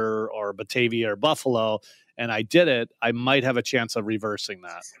Rochester or Batavia or Buffalo, and I did it, I might have a chance of reversing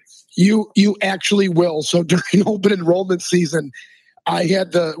that. You actually will. So during open enrollment season, I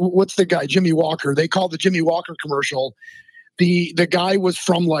had what's the guy, Jimmy Walker. They called the Jimmy Walker commercial. The guy was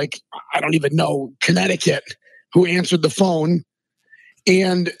from I don't even know, Connecticut, who answered the phone.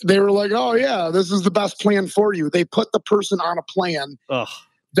 And they were like, oh, yeah, this is the best plan for you. They put the person on a plan. Ugh.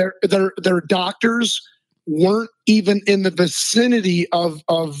 Their doctors weren't even in the vicinity of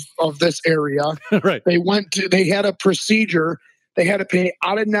this area. Right. They had a procedure. They had to pay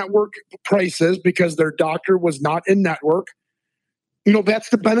out-of-network prices because their doctor was not in network. That's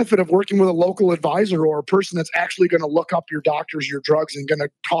the benefit of working with a local advisor or a person that's actually going to look up your doctors, your drugs, and going to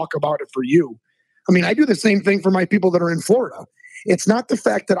talk about it for you. I mean, I do the same thing for my people that are in Florida. It's not the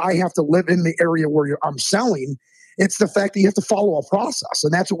fact that I have to live in the area where I'm selling. It's the fact that you have to follow a process,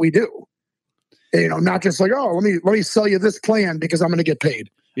 and that's what we do. Not just like, oh, let me sell you this plan because I'm going to get paid.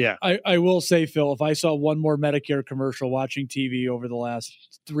 Yeah. I will say, Phil, if I saw one more Medicare commercial watching TV over the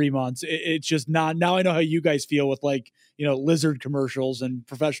last 3 months, it's just not. Now I know how you guys feel with lizard commercials and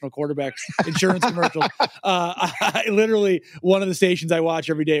professional quarterback insurance commercials. I literally, one of the stations I watch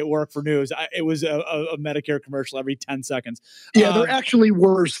every day at work for news, it was a Medicare commercial every 10 seconds. Yeah, they're actually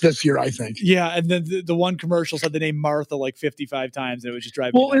worse this year, I think. Yeah, and then the one commercial said the name Martha 55 times, and it was just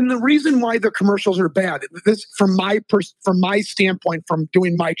driving. Well, and the reason why the commercials are bad, this from my standpoint, from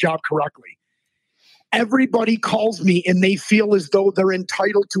doing my job correctly, everybody calls me and they feel as though they're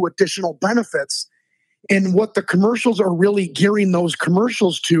entitled to additional benefits. And what the commercials are really gearing those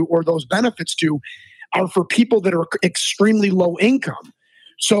commercials to, or those benefits to, are for people that are extremely low income.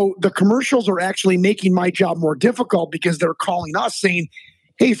 So the commercials are actually making my job more difficult because they're calling us saying,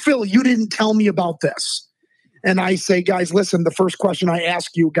 hey, Phil, you didn't tell me about this. And I say, guys, listen, the first question I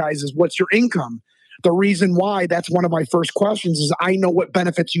ask you guys is, what's your income? The reason why that's one of my first questions is I know what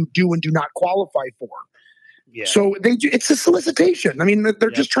benefits you do and do not qualify for. Yeah. So it's a solicitation. I mean,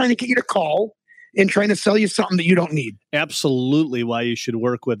 they're just trying to get you to call and trying to sell you something that you don't need. Absolutely why you should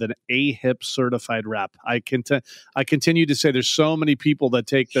work with an AHIP certified rep. I continue to say there's so many people that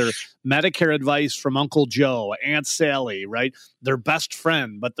take their Medicare advice from Uncle Joe, Aunt Sally, right? Their best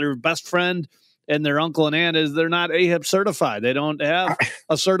friend, but their best friend and their uncle and aunt they're not AHIP certified. They don't have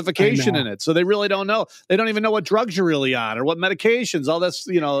a certification in it. So they really don't know. They don't even know what drugs you're really on or what medications, all this,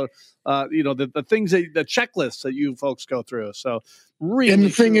 the things the checklists that you folks go through. So really, and the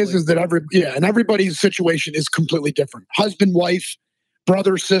thing is that everybody's situation is completely different. Husband, wife,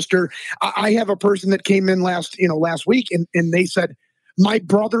 brother, sister. I have a person that came in last week and they said, my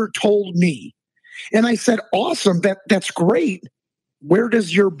brother told me. And I said, awesome. That's great. Where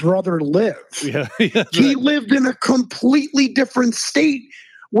does your brother live? Yeah, he lived in a completely different state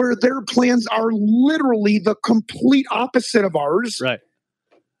where their plans are literally the complete opposite of ours. Right.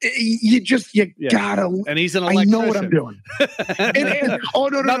 You gotta. And he's an electrician. I know what I'm doing.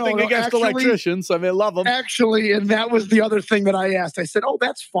 Nothing against electricians. I mean, I love them. Actually, and that was the other thing that I asked. I said, "Oh,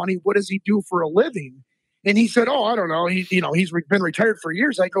 that's funny. What does he do for a living?" And he said, "Oh, I don't know. He's been retired for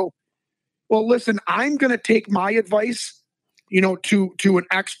years." I go, "Well, listen, I'm going to take my advice, to an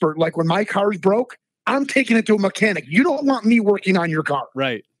expert. Like when my car's broke, I'm taking it to a mechanic. You don't want me working on your car."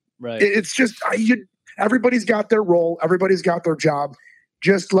 Right. It's just everybody's got their role. Everybody's got their job.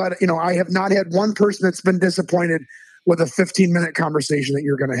 Just I have not had one person that's been disappointed with a 15-minute conversation that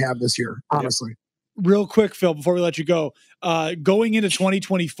you're going to have this year, honestly. Real quick, Phil, before we let you go, going into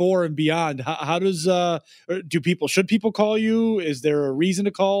 2024 and beyond, how does should people call you? Is there a reason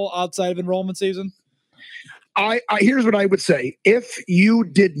to call outside of enrollment season? I here's what I would say. If you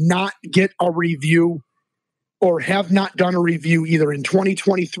did not get a review or have not done a review either in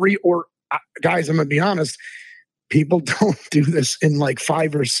 2023 or, guys, I'm going to be honest, people don't do this in like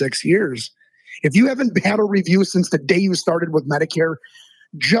 5 or 6 years. If you haven't had a review since the day you started with Medicare,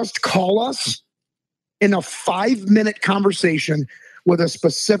 just call us in a 5-minute conversation with a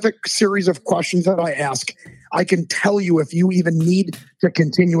specific series of questions that I ask. I can tell you if you even need to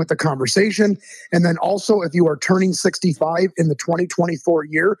continue with the conversation. And then also, if you are turning 65 in the 2024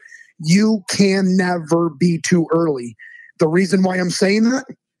 year, you can never be too early. The reason why I'm saying that,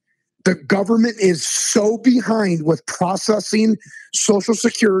 the government is so behind with processing Social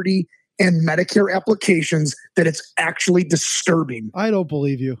Security and Medicare applications that it's actually disturbing. I don't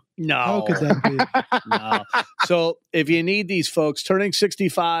believe you. No. How could that be? No. So if you need these folks turning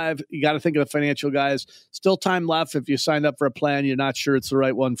 65, you got to think of the financial guys. Still time left. If you signed up for a plan, you're not sure it's the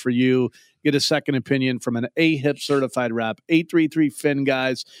right one for you, get a second opinion from an AHIP certified rep. 833-FIN,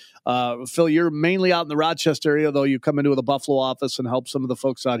 guys. Phil, you're mainly out in the Rochester area, though you come into the Buffalo office and help some of the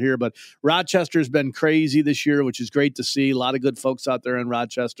folks out here. But Rochester's been crazy this year, which is great to see. A lot of good folks out there in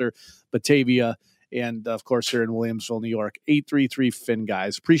Rochester, Batavia, and, of course, here in Williamsville, New York. 833-FIN,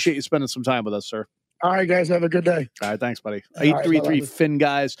 guys. Appreciate you spending some time with us, sir. All right, guys. Have a good day. All right. Thanks, buddy. 833-FIN,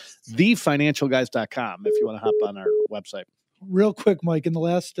 guys. TheFinancialGuys.com if you want to hop on our website. Real quick, Mike, in the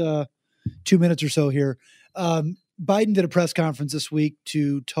last 2 minutes or so here, Biden did a press conference this week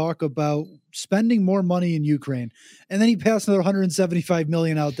to talk about spending more money in Ukraine. And then he passed another $175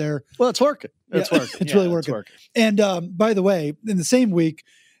 million out there. Well, it's working. It's working. It's really working. And by the way, in the same week,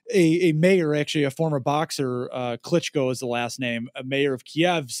 a mayor, actually a former boxer, Klitschko is the last name, a mayor of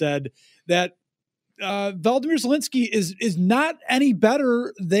Kiev, said that Volodymyr Zelensky is not any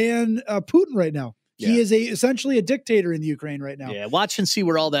better than Putin right now. Yeah. He is essentially a dictator in the Ukraine right now. Yeah, watch and see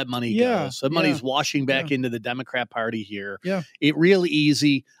where all that money goes. That money's washing back into the Democrat Party here. Yeah, it really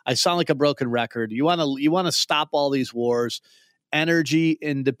easy. I sound like a broken record. You want to stop all these wars. Energy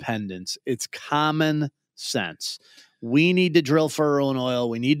independence. It's common sense. We need to drill for our own oil.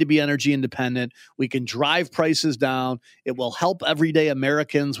 We need to be energy independent. We can drive prices down. It will help everyday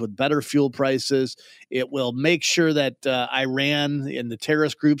Americans with better fuel prices. It will make sure that Iran and the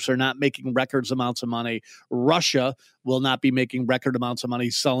terrorist groups are not making record amounts of money. Russia will not be making record amounts of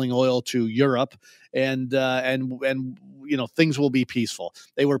money selling oil to Europe, and things will be peaceful.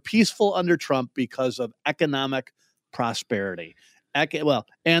 They were peaceful under Trump because of economic prosperity. Well,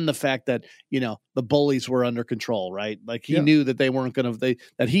 and the fact that, the bullies were under control, right? Like he knew that they weren't going to,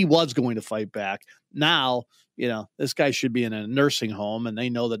 that he was going to fight back. Now, this guy should be in a nursing home and they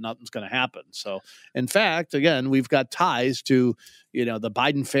know that nothing's going to happen. So, in fact, again, we've got ties to, the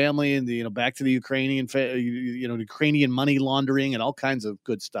Biden family and, back to the Ukrainian, Ukrainian money laundering and all kinds of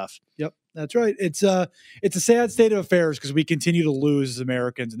good stuff. Yep. That's right. It's a sad state of affairs because we continue to lose as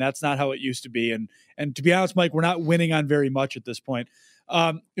Americans, and that's not how it used to be. And to be honest, Mike, we're not winning on very much at this point.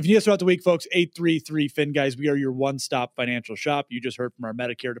 If you need us throughout the week, folks, 833 Fin Guys, we are your one-stop financial shop. You just heard from our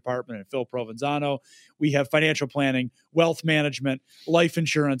Medicare department and Phil Provenzano. We have financial planning, wealth management, life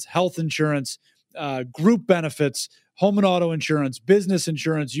insurance, health insurance, group benefits, home and auto insurance, business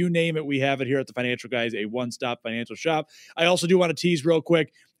insurance, you name it. We have it here at the Financial Guys, a one-stop financial shop. I also do want to tease real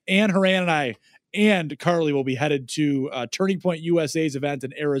quick. Ann Horan and I and Carly will be headed to Turning Point USA's event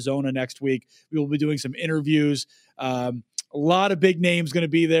in Arizona next week. We will be doing some interviews. A lot of big names going to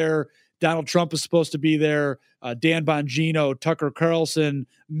be there. Donald Trump is supposed to be there. Dan Bongino, Tucker Carlson,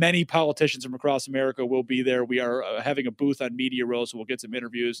 many politicians from across America will be there. We are having a booth on Media Row, so we'll get some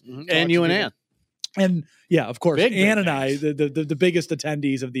interviews. And you and Ann. And yeah, of course, Big Ann and I, the biggest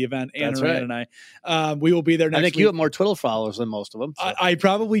attendees of the event, Ann and I, we will be there next week. I think you have more Twitter followers than most of them. So. I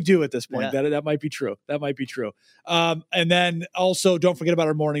probably do at this point. Yeah. That might be true. And then also don't forget about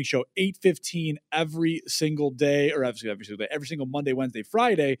our morning show, 8:15 every single day, or every single Monday, Wednesday,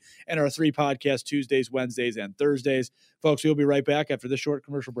 Friday, and our 3 podcasts, Tuesdays, Wednesdays, and Thursdays. Folks, we'll be right back after this short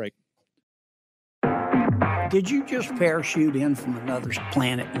commercial break. Did you just parachute in from another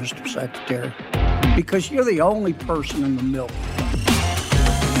planet, Mr. Secretary? Because you're the only person in the milk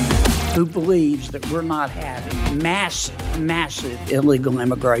who believes that we're not having massive illegal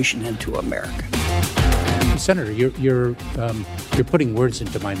immigration into America. Senator, you're putting words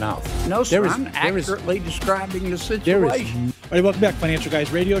into my mouth. No, sir, I'm accurately describing the situation. All right, welcome back. Financial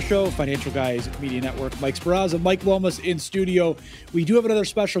Guys Radio Show, Financial Guys Media Network. Mike Speraza, Mike Lomas in studio. We do have another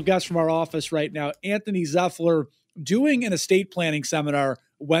special guest from our office right now, Anthony Zeffler, doing an estate planning seminar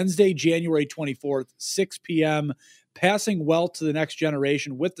Wednesday, January 24th, 6 p.m., Passing Wealth to the Next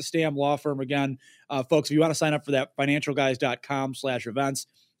Generation with the Stam Law Firm. Again, folks, if you want to sign up for that, financialguys.com/events.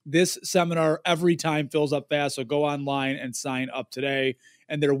 This seminar every time fills up fast, so go online and sign up today.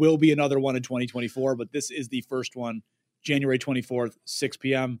 And there will be another one in 2024, but this is the first one, January 24th, 6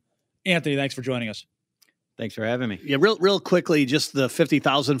 p.m. Anthony, thanks for joining us. Thanks for having me. Yeah, real quickly, just the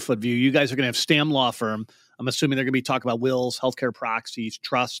 50,000-foot view. You guys are going to have Stam Law Firm. I'm assuming they're going to be talking about wills, healthcare proxies,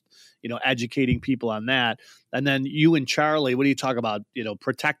 trust, educating people on that. And then you and Charlie, what do you talk about?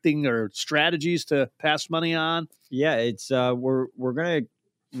 Protecting or strategies to pass money on? Yeah, it's we're going to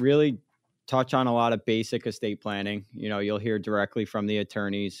really touch on a lot of basic estate planning. You'll hear directly from the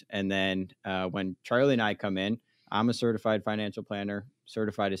attorneys. And then when Charlie and I come in, I'm a certified financial planner,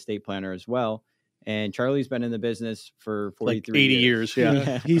 certified estate planner as well. And Charlie's been in the business for 43 80 years.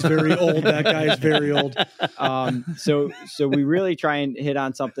 Yeah. He's very old. That guy is very old. So we really try and hit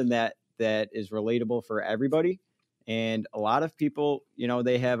on something that is relatable for everybody. And a lot of people,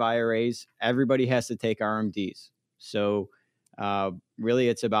 they have IRAs. Everybody has to take RMDs. So really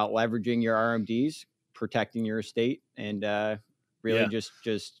it's about leveraging your RMDs, protecting your estate, and really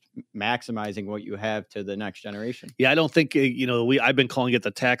just maximizing what you have to the next generation. Yeah, I don't think, I've been calling it the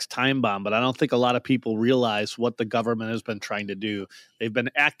tax time bomb, but I don't think a lot of people realize what the government has been trying to do. They've been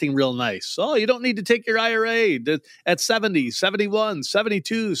acting real nice. Oh, you don't need to take your IRA at 70, 71,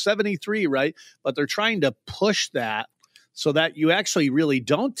 72, 73, right? But they're trying to push that so that you actually really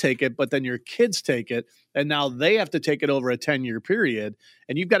don't take it, but then your kids take it, and now they have to take it over a 10-year period.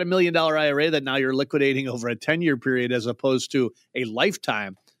 And you've got $1 million IRA that now you're liquidating over a 10-year period as opposed to a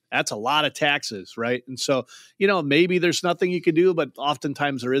lifetime. That's a lot of taxes, right? And so, maybe there's nothing you can do, but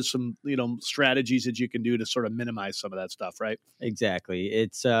oftentimes there is some, strategies that you can do to sort of minimize some of that stuff, right? Exactly.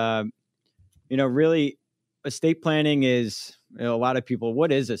 It's, really estate planning is, a lot of people,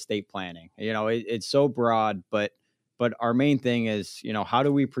 what is estate planning? It's so broad, but our main thing is, how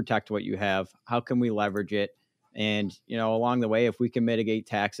do we protect what you have? How can we leverage it? And, along the way, if we can mitigate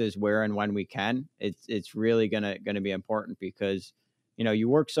taxes where and when we can, it's really going to be important because, you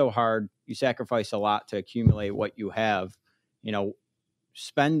work so hard, you sacrifice a lot to accumulate what you have,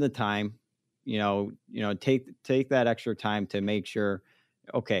 spend the time, take that extra time to make sure,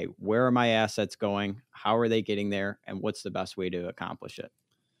 okay, where are my assets going? How are they getting there? And what's the best way to accomplish it?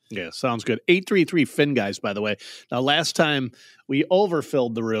 Yeah, sounds good. 833 Fin Guys, by the way. Now, last time we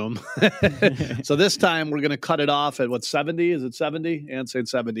overfilled the room. So this time we're going to cut it off at 70? Is it 70? And saying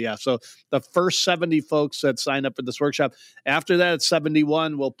 70, yeah. So the first 70 folks that sign up for this workshop. After that, at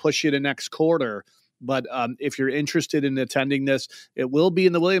 71, we'll push you to next quarter. But if you're interested in attending this, it will be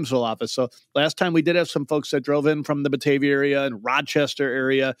in the Williamsville office. So last time we did have some folks that drove in from the Batavia area and Rochester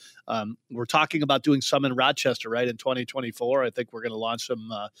area. We're talking about doing some in Rochester, right, in 2024. I think we're going to launch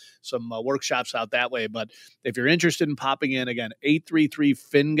some workshops out that way. But if you're interested in popping in, again,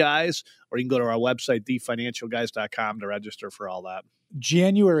 833-FIN-GUYS, or you can go to our website, thefinancialguys.com, to register for all that.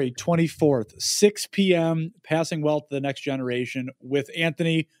 January 24th, 6 p.m., Passing Wealth to the Next Generation with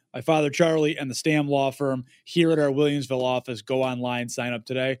Anthony, my father Charlie, and the Stam Law Firm here at our Williamsville office. Go online, sign up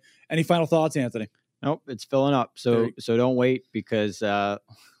today. Any final thoughts, Anthony? Nope, it's filling up. So don't wait, because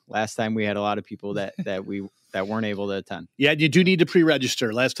last time we had a lot of people that weren't able to attend. Yeah, you do need to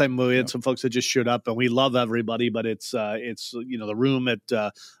pre-register. Last time we had some folks that just showed up, and we love everybody, but it's the room at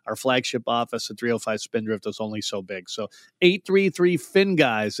our flagship office at 305 Spindrift is only so big. So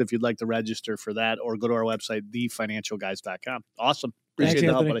 833-FIN-GUYS if you'd like to register for that, or go to our website, thefinancialguys.com. Awesome. Appreciate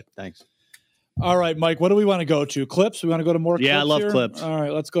the help, buddy. Thanks. All right, Mike, what do we want to go to? Clips? We want to go to more clips? Yeah, I love here? clips. All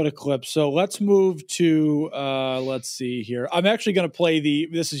right, let's go to clips. So let's move to, let's see here. I'm actually going to play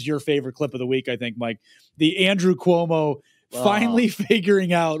this is your favorite clip of the week, I think, Mike. The Andrew Cuomo finally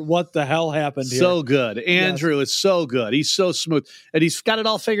figuring out what the hell happened here. So good. Andrew is so good. He's so smooth. And he's got it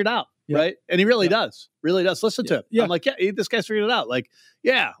all figured out, right? And he really does. Really does. Listen to him. Yeah. I'm like, yeah, this guy's figured it out. Like,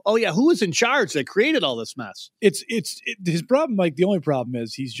 yeah. Oh, yeah. Who was in charge that created all this mess? It's his problem, Mike, the only problem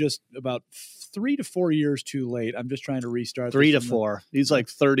is he's just about 3 to 4 years too late. I'm just trying to restart. 3 to 4. He's like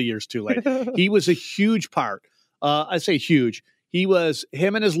 30 years too late. He was a huge part. I say huge.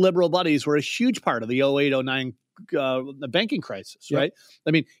 Him and his liberal buddies were a huge part of the 08-09 the banking crisis, right?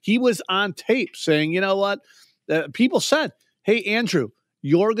 I mean, he was on tape saying, you know what? People said, hey, Andrew,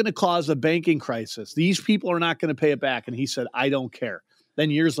 you're going to cause a banking crisis. These people are not going to pay it back. And he said, I don't care. Then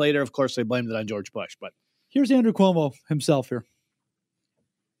years later, of course, they blamed it on George Bush. But here's Andrew Cuomo himself here.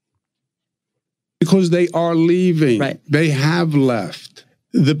 Because they are leaving. Right. They have left.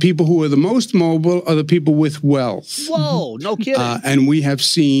 The people who are the most mobile are the people with wealth. Whoa, no kidding. And we have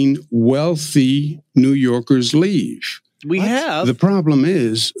seen wealthy New Yorkers leave. We have. The problem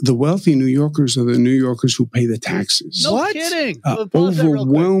is the wealthy New Yorkers are the New Yorkers who pay the taxes. No kidding.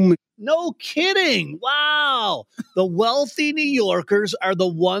 Overwhelming. No kidding. Wow. The wealthy New Yorkers are the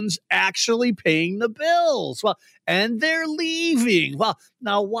ones actually paying the bills. Well, and they're leaving. Well,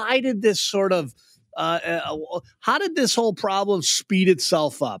 now why did this sort of how did this whole problem speed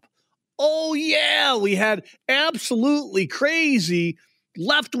itself up? Oh, yeah, we had absolutely crazy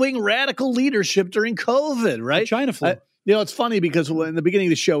left-wing radical leadership during COVID, right? China flu. It's funny because in the beginning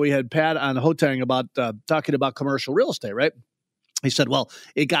of the show, we had Pat on Hotang about talking about commercial real estate, right? He said, well,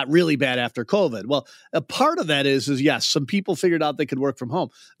 it got really bad after COVID. Well, a part of that is yes, some people figured out they could work from home.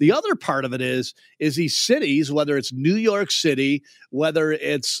 The other part of it is these cities, whether it's New York City, whether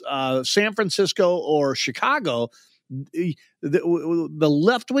it's San Francisco or Chicago, the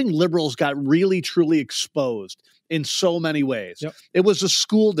left-wing liberals got really, truly exposed in so many ways. Yep. It was the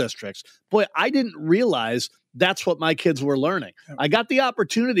school districts. Boy, I didn't realize that's what my kids were learning. Yep. I got the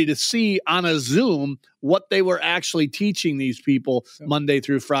opportunity to see on a Zoom what they were actually teaching these people Monday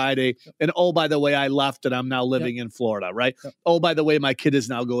through Friday. Yep. And, oh, by the way, I left and I'm now living in Florida, right? Yep. Oh, by the way, my kid is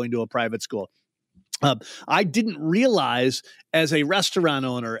now going to a private school. I didn't realize as a restaurant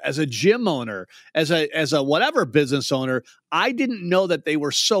owner, as a gym owner, as a whatever business owner, I didn't know that they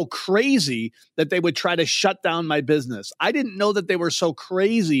were so crazy that they would try to shut down my business. I didn't know that they were so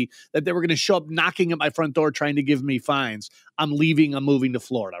crazy that they were going to show up knocking at my front door trying to give me fines. I'm leaving, I'm moving to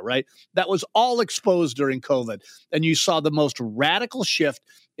Florida, right? That was all exposed during COVID. And you saw the most radical shift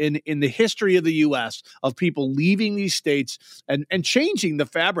in the history of the U.S. of people leaving these states and changing the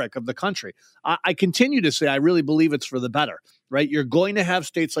fabric of the country. I continue to say I really believe it's for the better, right? You're going to have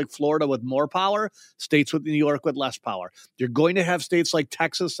states like Florida with more power, states with New York with less power. You're going to have states like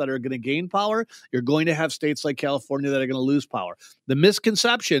Texas that are going to gain power. You're going to have states like California that are going to lose power. The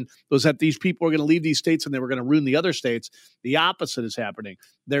misconception was that these people were going to leave these states and they were going to ruin the other states. The opposite is happening.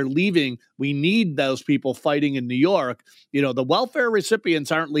 They're leaving. We need those people fighting in New York. The welfare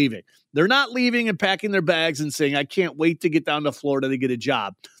recipients aren't leaving. They're not leaving and packing their bags and saying, I can't wait to get down to Florida to get a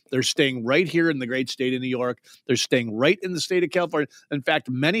job. They're staying right here in the great state of New York. They're staying right in the state of California. In fact,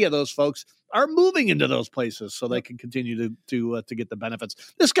 many of those folks are moving into those places so they can continue to get the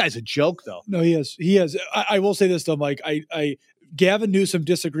benefits. This guy's a joke, though. No, he is. He is. I will say this, though, Mike. Gavin Newsom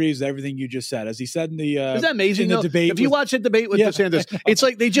disagrees with everything you just said. As he said in the Isn't that amazing, in the debate. If you watch a debate with DeSantis, it's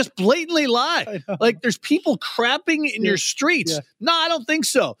like they just blatantly lie. Like there's people crapping in your streets. Yeah. No, I don't think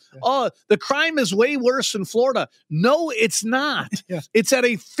so. Yeah. Oh, the crime is way worse in Florida. No, it's not. Yeah. It's at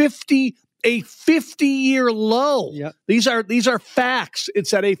a 50-year low. Yeah. These are facts.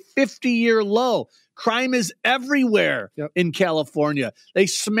 It's at a 50-year low. Crime is everywhere in California. They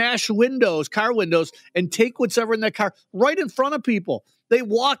smash windows, car windows, and take whatever in that car right in front of people. They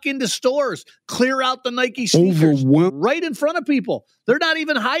walk into stores, clear out the Nike sneakers right in front of people. They're not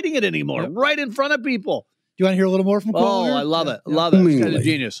even hiding it anymore. Right in front of people. Do you want to hear a little more from Cuomo? Oh, I love it. Love it. It's kind of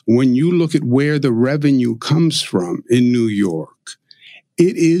genius. When you look at where the revenue comes from in New York,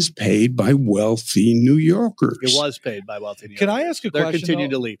 it is paid by wealthy New Yorkers. It was paid by wealthy New Yorkers. Can I ask a question? They're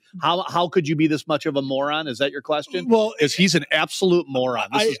continuing to leave. How could you be this much of a moron? Is that your question? Well, because he's an absolute moron.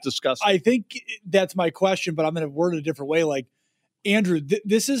 This is disgusting. I think that's my question, but I'm going to word it a different way. Like, Andrew,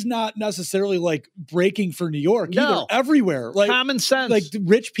 this is not necessarily like breaking for New York. No. Either. Everywhere. Like common sense. Like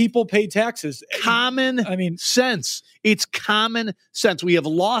rich people pay taxes. Common sense. It's common sense. We have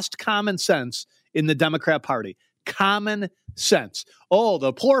lost common sense in the Democrat Party. Common sense. Oh,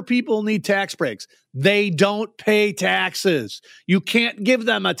 the poor people need tax breaks. They don't pay taxes. You can't give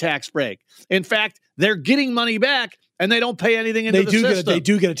them a tax break. In fact, they're getting money back and they don't pay anything into the system. They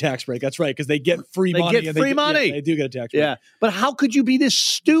do get a tax break. That's right, because they get free money. They get free money. Yeah, they do get a tax break. Yeah, but how could you be this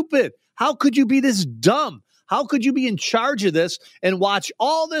stupid? How could you be this dumb? How could you be in charge of this and watch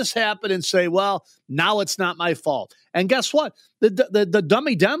all this happen and say, well, now it's not my fault? And guess what? The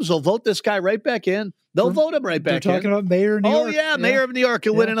dummy Dems will vote this guy right back in. They'll vote him right back in. They're talking about mayor of New York. Oh, yeah, mayor of New York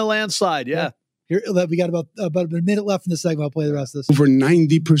can win in a landslide. Yeah. Here, we got about a minute left in the segment. I'll play the rest of this. Over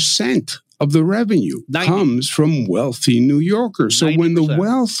 90% of the revenue comes from wealthy New Yorkers. So 90%. When the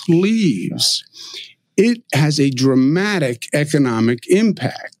wealth leaves, it has a dramatic economic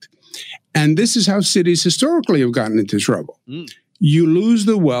impact. And this is how cities historically have gotten into trouble. You lose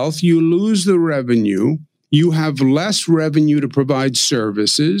the wealth, you lose the revenue, you have less revenue to provide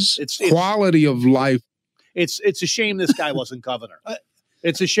services, quality of life. It's a shame this guy wasn't governor.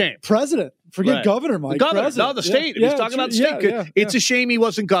 It's a shame. President. Forget governor, Mike. Governor. President. No, the state. He's talking about the state. It's a shame he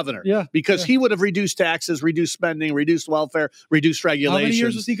wasn't governor. Because he would have reduced taxes, reduced spending, reduced welfare, reduced regulations. How many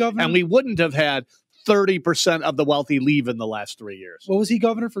years was he governor? And we wouldn't have had 30% of the wealthy leave in the last 3 years. What was he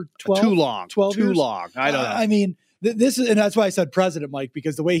governor for? 12? Too long. 12 years? Too long. I don't know. I mean, this is, and that's why I said president, Mike,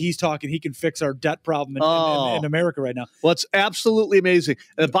 because the way he's talking, he can fix our debt problem in America right now. Well, it's absolutely amazing.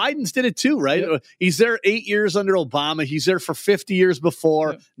 Biden's did it too, right? Yeah. He's there 8 years under Obama. He's there for 50 years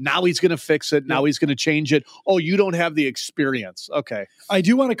before. Yeah. Now he's going to fix it. Now he's going to change it. Oh, you don't have the experience. Okay. I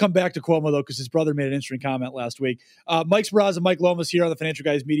do want to come back to Cuomo, though, because his brother made an interesting comment last week. Mike Sbraza and Mike Lomas here on the Financial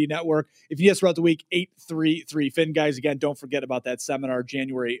Guys Media Network. If you need us throughout the week, 833 Fin Guys. Again, don't forget about that seminar,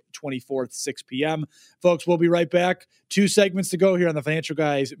 January 24th, 6 p.m. Folks, we'll be right back. 2 segments to go here on the Financial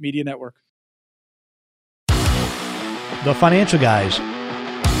Guys Media Network. The Financial Guys.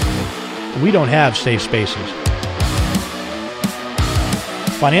 We don't have safe spaces.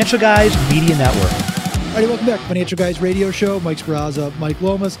 Financial Guys Media Network. All right, welcome back to Financial Guys Radio Show. Mike Sbraza, Mike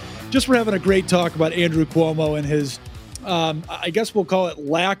Lomas. Just we're having a great talk about Andrew Cuomo and his, I guess we'll call it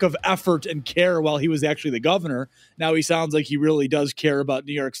lack of effort and care while he was actually the governor. Now he sounds like he really does care about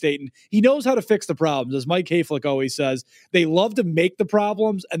New York State, and he knows how to fix the problems. As Mike Hayflick always says, they love to make the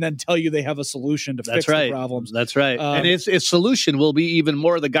problems and then tell you they have a solution to fix the problems. That's right. And his solution will be even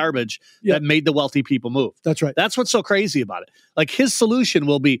more of the garbage that made the wealthy people move. That's right. That's what's so crazy about it. Like his solution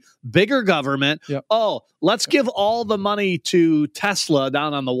will be bigger government. Yep. Oh, let's give all the money to Tesla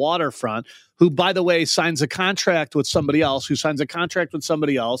down on the waterfront, who, by the way, signs a contract with somebody else, who signs a contract with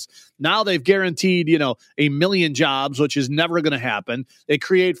somebody else. Now they've guaranteed, 1 million jobs, which is never going to happen. They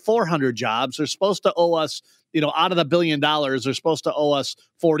create 400 jobs. They're supposed to owe us, out of the $1 billion, they're supposed to owe us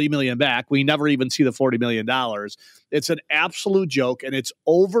 $40 million back. We never even see the $40 million. It's an absolute joke, and it's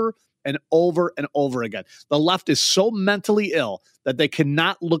over and over and over again. The left is so mentally ill that they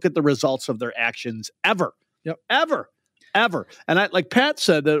cannot look at the results of their actions ever. Yep. Ever. And like Pat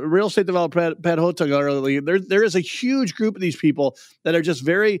said, the real estate developer, Pat Hotug earlier, there is a huge group of these people that are just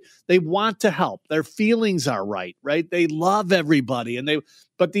they want to help. Their feelings are right? They love everybody,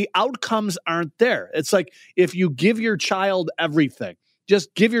 but the outcomes aren't there. It's like if you give your child everything,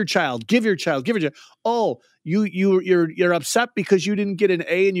 just give your child. Oh, you're upset because you didn't get an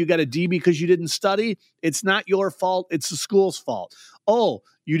A and you got a D because you didn't study. It's not your fault. It's the school's fault. Oh,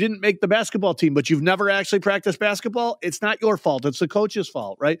 you didn't make the basketball team, but you've never actually practiced basketball. It's not your fault. It's the coach's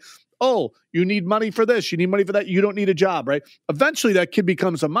fault, right? Oh, you need money for this. You need money for that. You don't need a job, right? Eventually that kid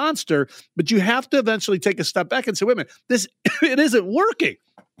becomes a monster, but you have to eventually take a step back and say, wait a minute, it isn't working.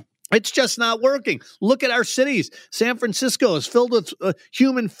 It's just not working. Look at our cities. San Francisco is filled with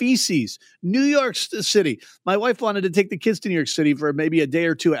human feces. New York City. My wife wanted to take the kids to New York City for maybe a day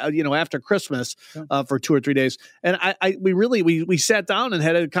or two, after Christmas for 2 or 3 days. And we sat down and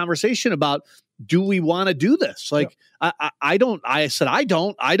had a conversation about do we want to do this? Like, I don't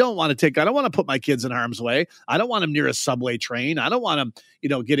want to put my kids in harm's way. I don't want them near a subway train. I don't want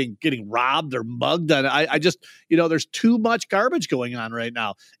them, getting robbed or mugged. And I just, there's too much garbage going on right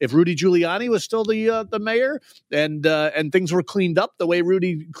now. If Rudy Giuliani was still the mayor and things were cleaned up the way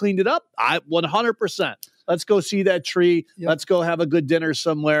Rudy cleaned it up, 100%. Let's go see that tree. Yep. Let's go have a good dinner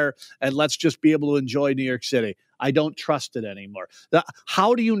somewhere, and let's just be able to enjoy New York City. I don't trust it anymore.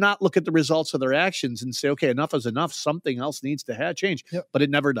 How do you not look at the results of their actions and say, okay, enough is enough. Something else needs to change. Yep. But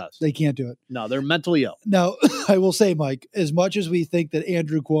it never does. They can't do it. No, they're mentally ill. Now, I will say, Mike, as much as we think that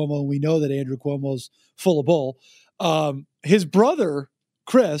Andrew Cuomo, we know that Andrew Cuomo's full of bull, his brother,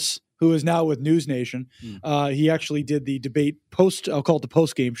 Chris, who is now with News Nation, he actually did the debate I'll call it the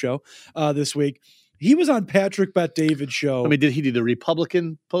post-game show this week. He was on Patrick Bet-David's show. I mean, did he do the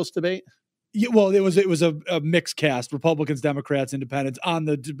Republican post-debate? Yeah, well, it was a mixed cast, Republicans, Democrats, Independents on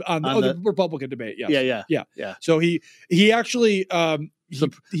the Republican debate. Yes. Yeah. So he actually. I'm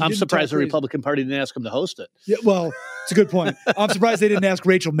surprised the Republican Party didn't ask him to host it. Yeah, well, it's a good point. I'm surprised they didn't ask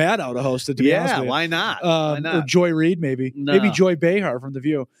Rachel Maddow to host it. To be honest with you. Why not? Or Joy Reid, maybe. No. Maybe Joy Behar from The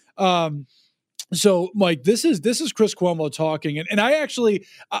View. So, Mike, this is Chris Cuomo talking, and I actually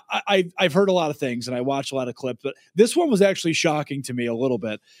I've heard a lot of things and I watched a lot of clips, but this one was actually shocking to me a little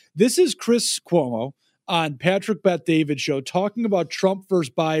bit. This is Chris Cuomo on Patrick Bet-David's show talking about Trump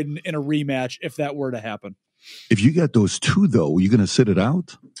versus Biden in a rematch if that were to happen. If you got those two, though, you're going to sit it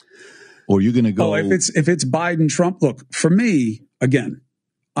out, or you're going to go. Oh, if it's Biden Trump, look, for me again.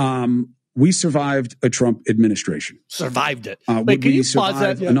 We survived a Trump administration. Survived it. Wait, can you pause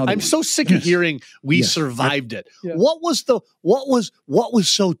that? I'm so sick of hearing we survived it. Yeah. What was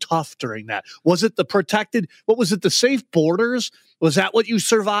so tough during that? Was it the safe borders? Was that what you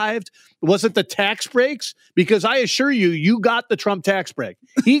survived? Was it the tax breaks? Because I assure you, you got the Trump tax break.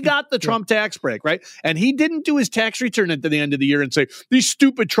 He got the Trump tax break, right? And he didn't do his tax return at the end of the year and say, these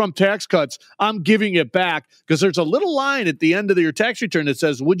stupid Trump tax cuts, I'm giving it back. Because there's a little line at the end of your tax return that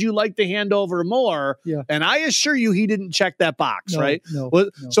says, would you like to hand over more? Yeah. And I assure you, he didn't check that box, right? No.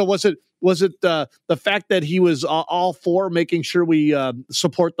 So was it the fact that he was all for making sure we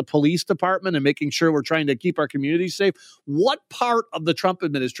support the police department and making sure we're trying to keep our communities safe? What part of the Trump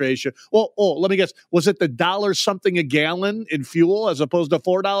administration? Well, let me guess. Was it the $1 a gallon in fuel as opposed to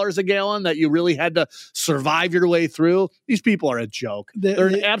 $4 a gallon that you really had to survive your way through? These people are a joke. They're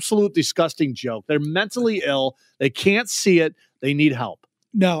an absolute disgusting joke. They're mentally ill. They can't see it. They need help.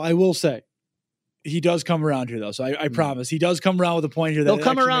 No, I will say. He does come around here, though, so I promise. He does come around with a point here. He'll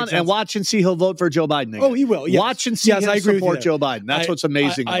come around and watch and see he'll vote for Joe Biden again. Oh, he will. Yes. Watch and see him support Joe Biden. That's what's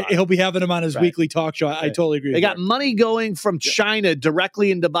amazing about it. He'll be having him on his weekly talk show. I totally agree. They got money going from China directly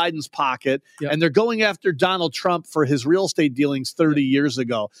into Biden's pocket, and they're going after Donald Trump for his real estate dealings 30 years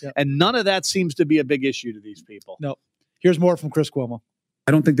ago. And none of that seems to be a big issue to these people. No. Here's more from Chris Cuomo.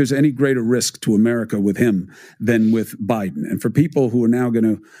 I don't think there's any greater risk to America with him than with Biden. And for people who are now going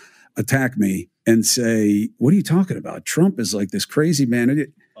to attack me and say, what are you talking about? Trump is like this crazy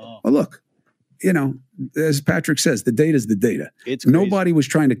man. Well, look, as Patrick says, the data is the data. Nobody was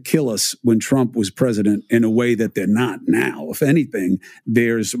trying to kill us when Trump was president in a way that they're not now. If anything,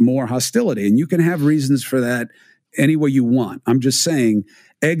 there's more hostility. And you can have reasons for that any way you want. I'm just saying,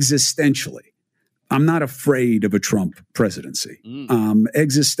 existentially, I'm not afraid of a Trump presidency.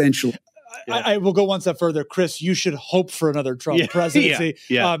 Existentially. I will go one step further. Chris, you should hope for another Trump presidency.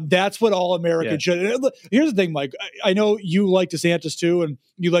 That's what all Americans should. Here's the thing, Mike. I know you like DeSantis too, and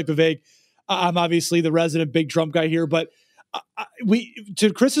you like Vivek. I'm obviously the resident big Trump guy here, but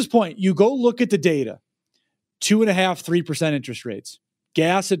to Chris's point, you go look at the data. 2.5%, 3% interest rates.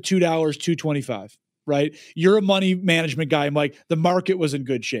 Gas at $2, $2.25. Right? You're a money management guy, Mike. The market was in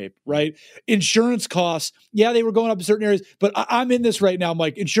good shape, right? Insurance costs, they were going up in certain areas, but I'm in this right now,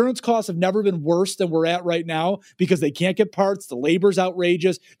 Mike. Insurance costs have never been worse than we're at right now because they can't get parts. The labor's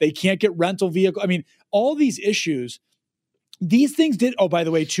outrageous. They can't get rental vehicle. I mean, all these issues. These things did. Oh, by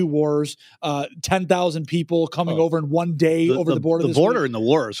the way, 2 wars, 10,000 people coming over in one day over the border. The border and the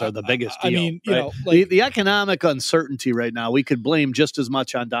wars are the biggest deal. I mean, the economic uncertainty right now, we could blame just as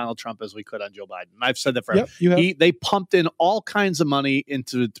much on Donald Trump as we could on Joe Biden. I've said that forever. They pumped in all kinds of money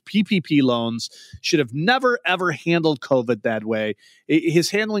into PPP loans. Should have never ever handled COVID that way.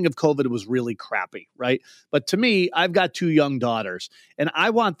 His handling of COVID was really crappy, right? But to me, I've got 2 young daughters, and I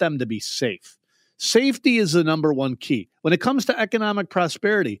want them to be safe. Safety is the number one key. When it comes to economic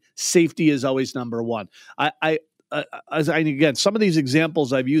prosperity, safety is always number one. Again, some of these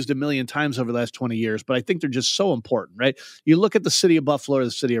examples I've used a million times over the last 20 years, but I think they're just so important, right? You look at the city of Buffalo or the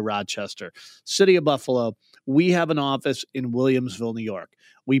city of Rochester. City of Buffalo, we have an office in Williamsville, New York.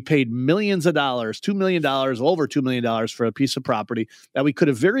 We paid millions of dollars, $2 million, over $2 million for a piece of property that we could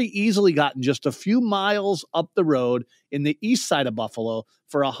have very easily gotten just a few miles up the road in the east side of Buffalo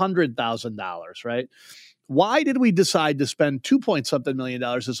for $100,000, right? Why did we decide to spend $2-something million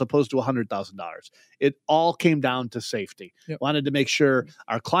as opposed to $100,000? It all came down to safety. Yep. Wanted to make sure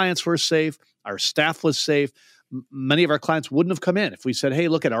our clients were safe, our staff was safe. Many of our clients wouldn't have come in if we said, hey,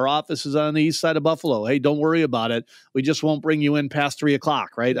 look at our office is on the east side of Buffalo. Hey, don't worry about it. We just won't bring you in past 3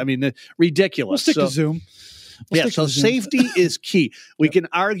 o'clock, right? I mean, ridiculous. We'll stick to Zoom. So safety is key. We can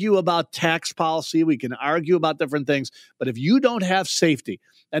argue about tax policy. We can argue about different things. But if you don't have safety,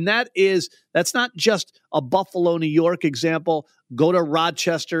 and that's not just a Buffalo, New York example. Go to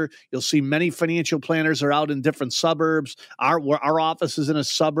Rochester. You'll see many financial planners are out in different suburbs. Our office is in a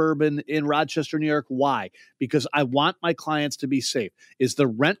suburb in Rochester, New York. Why? Because I want my clients to be safe. Is the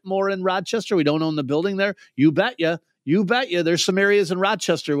rent more in Rochester? We don't own the building there. You bet you. You bet you there's some areas in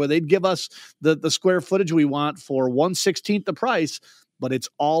Rochester where they'd give us the square footage we want for 1/16 the price, but it's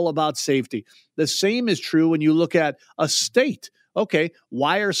all about safety. The same is true when you look at a state. Okay,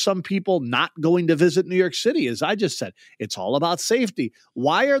 why are some people not going to visit New York City? As I just said, it's all about safety.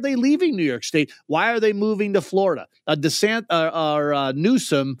 Why are they leaving New York State? Why are they moving to Florida? Newsom,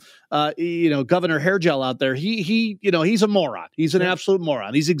 Governor Hairgel out there, he's a moron. He's an absolute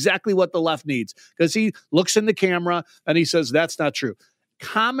moron. He's exactly what the left needs because he looks in the camera and he says that's not true.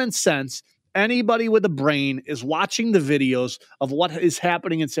 Common sense. Anybody with a brain is watching the videos of what is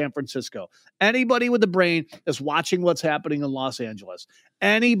happening in San Francisco. Anybody with a brain is watching what's happening in Los Angeles.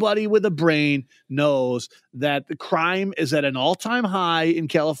 Anybody with a brain knows that the crime is at an all-time high in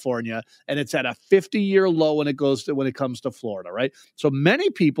California, and it's at a 50-year low when it comes to Florida, right? So many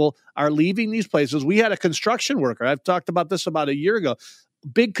people are leaving these places. We had a construction worker. I've talked about this about a year ago.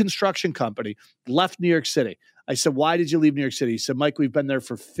 Big construction company left New York City. I said, why did you leave New York City? He said, Mike, we've been there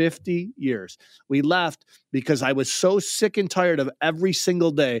for 50 years. We left because I was so sick and tired of every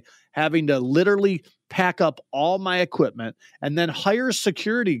single day having to literally pack up all my equipment and then hire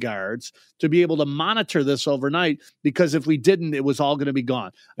security guards to be able to monitor this overnight because if we didn't, it was all going to be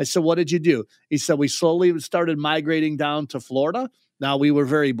gone. I said, what did you do? He said, we slowly started migrating down to Florida. Now, we were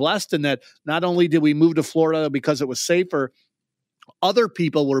very blessed in that not only did we move to Florida because it was safer, other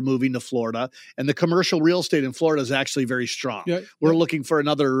people were moving to Florida, and the commercial real estate in Florida is actually very strong. Yeah, we're looking for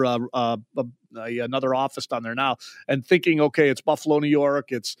another office down there now and thinking, okay, it's Buffalo, New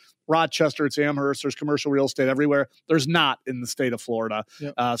York, it's Rochester, it's Amherst, there's commercial real estate everywhere. There's not in the state of Florida,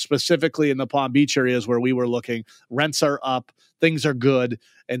 specifically in the Palm Beach areas where we were looking. Rents are up, things are good.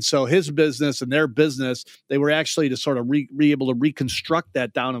 And so his business and their business, they were actually to sort of able to reconstruct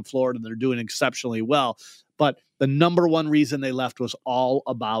that down in Florida, and they're doing exceptionally well. But the number one reason they left was all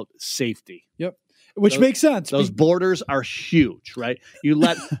about safety. Yep. Which makes sense. Those borders are huge, right? You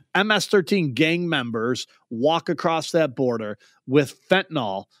let MS-13 gang members walk across that border with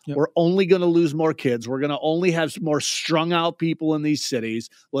fentanyl. Yep. We're only going to lose more kids. We're going to only have more strung out people in these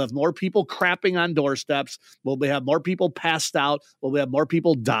cities. We'll have more people crapping on doorsteps. We'll have more people passed out. We'll have more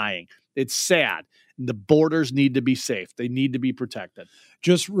people dying. It's sad. The borders need to be safe. They need to be protected.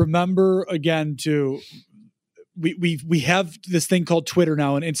 Just remember again we have this thing called Twitter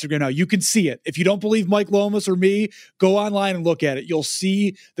now and Instagram now. You can see it. If you don't believe Mike Lomas or me, go online and look at it. You'll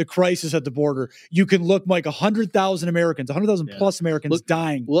see the crisis at the border. You can look, Mike, 100,000 Americans, 100,000 plus Americans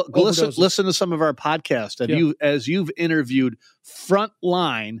dying. Listen to some of our podcasts. As you've interviewed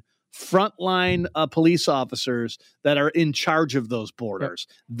frontline police officers that are in charge of those borders.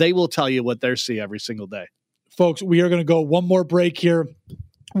 They will tell you what they see every single day. Folks, we are going to go one more break here.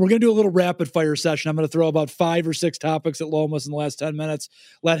 We're going to do a little rapid fire session. I'm going to throw about 5 or 6 topics at Lomas in the last 10 minutes.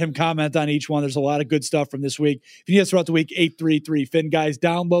 Let him comment on each one. There's a lot of good stuff from this week. If you need us throughout the week, 833-FIN. Guys,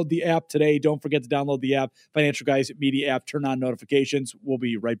 download the app today. Don't forget to download the app, Financial Guys Media app. Turn on notifications. We'll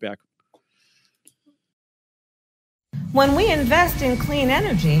be right back. When we invest in clean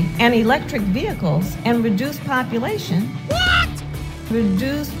energy and electric vehicles and reduce population,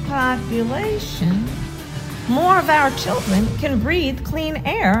 more of our children can breathe clean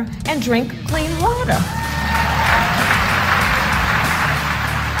air and drink clean water.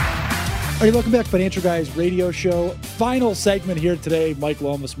 All right, welcome back, Financial Guys Radio Show. Final segment here today. Mike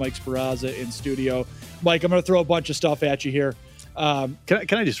Lomas, Mike Speraza in studio. Mike, I'm going to throw a bunch of stuff at you here. Can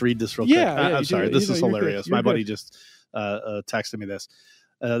I just read this real quick? I'm sorry. This is hilarious. My buddy just texted me this.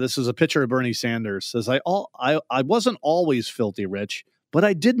 This is a picture of Bernie Sanders. Says, I wasn't always filthy rich, but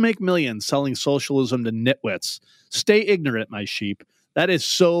I did make millions selling socialism to nitwits. Stay ignorant, my sheep. That is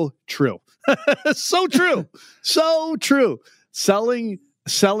so true. So true. So true. Selling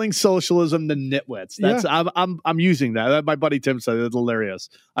Selling socialism to nitwits. That's I'm using that. My buddy Tim said it's hilarious.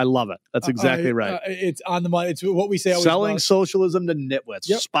 I love it. That's exactly right. It's on the money. It's what we say. Selling socialism to nitwits.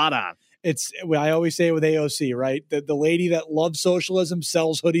 Yep. Spot on. I always say it with AOC, right? The lady that loves socialism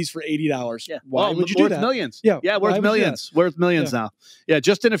sells hoodies for $80. Yeah. Why would you do that? Millions. Yeah. Worth millions. Worth millions now. Yeah.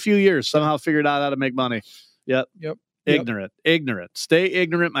 Just in a few years, somehow figured out how to make money. Yep. Ignorant. Stay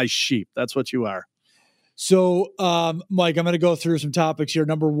ignorant, my sheep. That's what you are. So, Mike, I'm going to go through some topics here.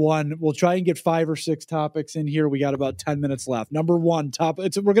 Number one, we'll try and get 5 or 6 topics in here. We got about 10 minutes left. Number one we're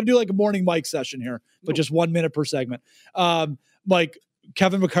going to do like a morning Mike session here, but just 1 minute per segment. Mike,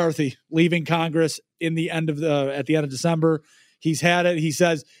 Kevin McCarthy leaving Congress at the end of December. He's had it. He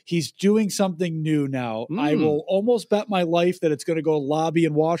says he's doing something new now. I will almost bet my life that it's going to go lobby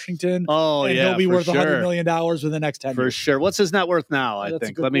in Washington. Oh, and he'll be worth $100 million within the next 10 years. For sure. What's his net worth now, I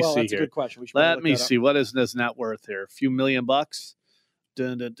think? Let me see that's here. A good question. Let me see. What is his net worth here? A few million bucks?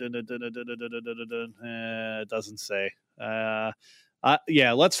 It doesn't say.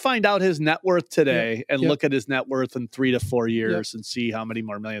 Let's find out his net worth today and look at his net worth in 3 to 4 years and see how many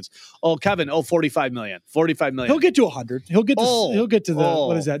more millions. Oh, Kevin, 45 million. 45 million. He'll get to 100. He'll get to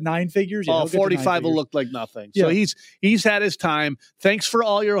what is that, 9 figures? Yeah, 45 will look like nothing. So he's had his time. Thanks for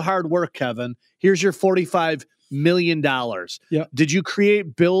all your hard work, Kevin. Here's your $45 million. Yeah. Did you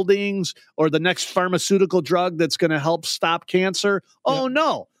create buildings or the next pharmaceutical drug that's going to help stop cancer? Oh,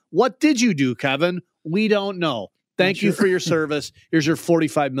 no. What did you do, Kevin? We don't know. Thank you for your service. Here's your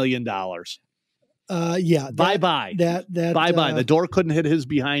 $45 million. Bye-bye. Bye-bye. The door couldn't hit his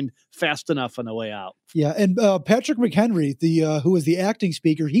behind fast enough on the way out. Yeah, and Patrick McHenry, who was the acting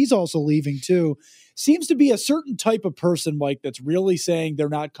speaker, he's also leaving too. Seems to be a certain type of person, Mike, that's really saying they're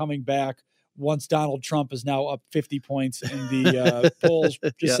not coming back once Donald Trump is now up 50 points in the polls.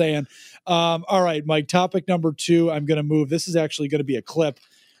 Just saying. All right, Mike, topic number 2, I'm going to move. This is actually going to be a clip.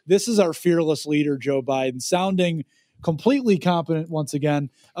 This is our fearless leader, Joe Biden, sounding completely competent once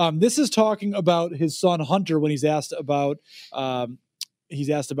again. This is talking about his son Hunter when he's asked about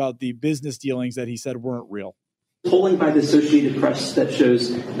the business dealings that he said weren't real. Polling by the Associated Press that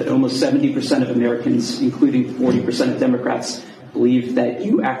shows that almost 70% of Americans, including 40% of Democrats, believe that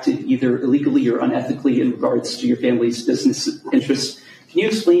you acted either illegally or unethically in regards to your family's business interests. Can you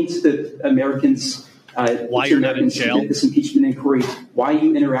explain to the Americans why you're not in jail? This impeachment inquiry, why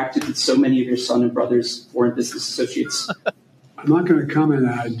you interacted with so many of your son and brother's foreign business associates? I'm not going to comment on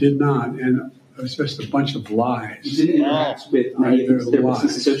that. I did not, and it was just a bunch of lies. You didn't interact with many of their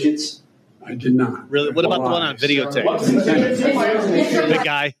business associates? I did not. Really? What about the one on videotape? Big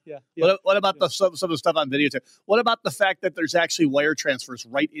guy. Yeah. What about some of the stuff on videotape? What about the fact that there's actually wire transfers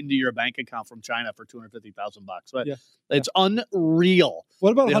right into your bank account from China for $250,000? It's unreal.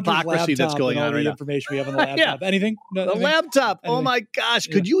 What about the hypocrisy that's going on right now? Information we have on the laptop? Anything? No, the laptop. Anything? Oh my gosh!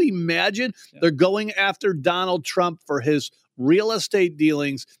 Could you imagine? They're going after Donald Trump for his real estate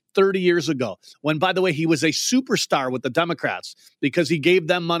dealings 30 years ago, when, by the way, he was a superstar with the Democrats because he gave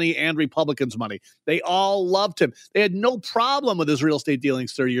them money and Republicans money. They all loved him. They had no problem with his real estate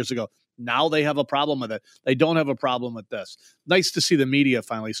dealings 30 years ago. Now they have a problem with it. They don't have a problem with this. Nice to see the media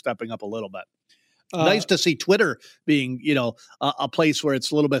finally stepping up a little bit. Nice to see Twitter being, a place where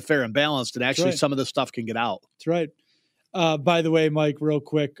it's a little bit fair and balanced, and actually some of this stuff can get out. That's right. By the way, Mike, real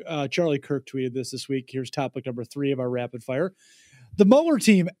quick, Charlie Kirk tweeted this week. Here's topic number 3 of our rapid fire. The Mueller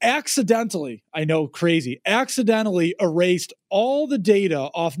team accidentally erased all the data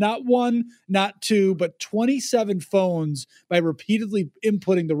off not 1, not 2, but 27 phones by repeatedly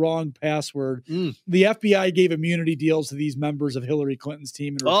inputting the wrong password. The FBI gave immunity deals to these members of Hillary Clinton's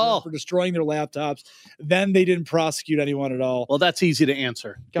team in return for destroying their laptops. Then they didn't prosecute anyone at all. Well, that's easy to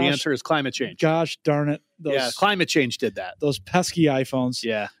answer. The answer is climate change. Gosh darn it. Climate change did that. Those pesky iPhones.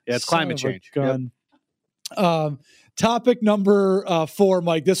 Yeah, it's climate change. Yep. Topic number 4,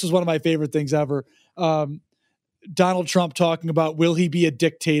 Mike. This was one of my favorite things ever. Donald Trump talking about, will he be a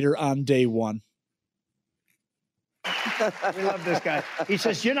dictator on day 1? We love this guy. He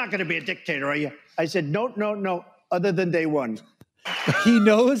says, you're not going to be a dictator, are you? I said, no, other than day 1. He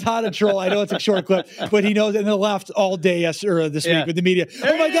knows how to troll. I know it's a short clip, but he knows, and the left all day this week with the media.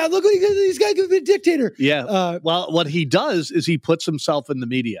 Oh my God, look what this guy could be a dictator. Yeah. Well, what he does is he puts himself in the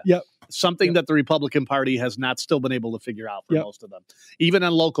media. Yep. Something that the Republican Party has not still been able to figure out for most of them. Even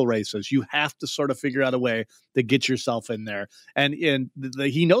on local races, you have to sort of figure out a way to get yourself in there. And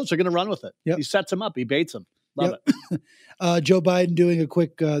he knows they're going to run with it. Yep. He sets them up. He baits them. Love it. Joe Biden doing a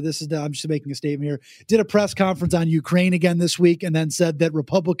quick, I'm just making a statement here, did a press conference on Ukraine again this week and then said that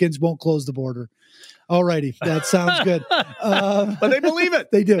Republicans won't close the border. All righty. That sounds good. But they believe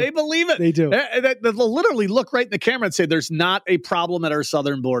it. They do. They believe it. They do. They'll literally look right in the camera and say, there's not a problem at our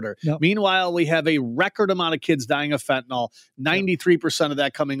southern border. Yep. Meanwhile, we have a record amount of kids dying of fentanyl, 93% of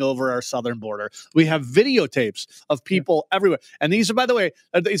that coming over our southern border. We have videotapes of people everywhere. And these are, by the way,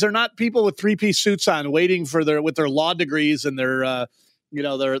 these are not people with three-piece suits on waiting for with their law degrees and their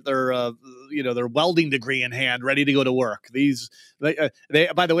their welding degree in hand, ready to go to work. They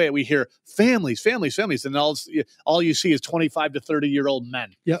by the way, we hear families, and all you see is 25 to 30-year-old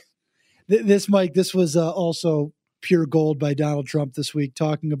men. Yep. This, Mike, this was also pure gold by Donald Trump this week,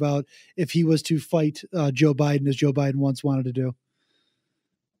 talking about if he was to fight Joe Biden as Joe Biden once wanted to do.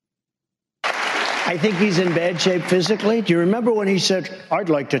 I think he's in bad shape physically. Do you remember when he said, I'd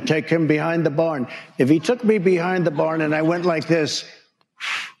like to take him behind the barn? If he took me behind the barn and I went like this,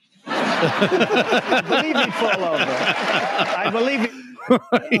 I believe he'd fall over. I believe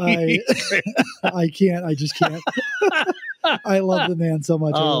I can't. I just can't. I love the man so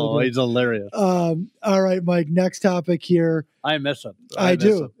much. Oh, he's hilarious. All right, Mike, next topic here. I miss him. I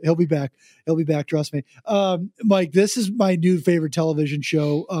do. He'll be back. He'll be back. Trust me. Mike, this is my new favorite television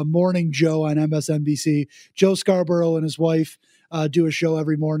show, Morning Joe on MSNBC. Joe Scarborough and his wife do a show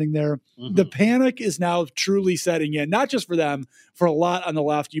every morning there. Mm-hmm. The panic is now truly setting in, not just for them, for a lot on the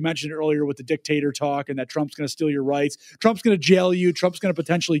left. You mentioned earlier with the dictator talk and that Trump's going to steal your rights. Trump's going to jail you. Trump's going to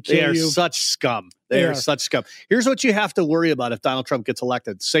potentially kill you. They are such scum. They are such scum. Here's what you have to worry about if Donald Trump gets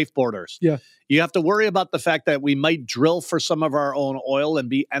elected. Safe borders. Yeah. You have to worry about the fact that we might drill for some of our own oil and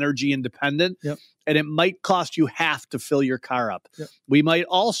be energy independent. Yep. And it might cost you half to fill your car up. Yep. We might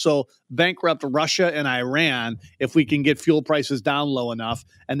also bankrupt Russia and Iran if we can get fuel prices down low enough,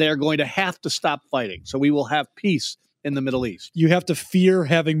 and they are going to have to stop fighting. So we will have peace in the Middle East. You have to fear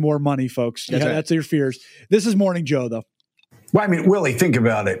having more money, folks. That's right. That's your fears. This is Morning Joe, though. Well, I mean, Willie, think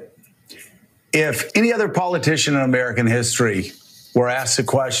about it. If any other politician in American history were asked the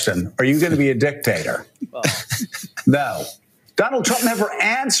question, are you going to be a dictator? No. Donald Trump never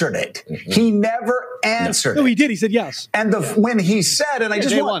answered it. Mm-hmm. He never answered it. No, he did. He said yes. And when he said, and I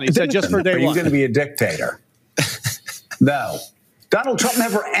just want, he said just for day one, are you going to be a dictator? No. Donald Trump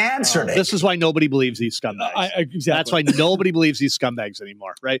never answered it. This is why nobody believes these scumbags. Exactly. That's why nobody believes these scumbags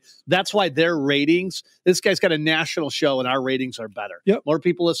anymore, right? That's why their ratings, this guy's got a national show and our ratings are better. Yep. More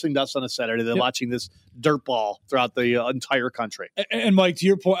people listening to us on a Saturday than watching this dirtball throughout the entire country. And Mike, to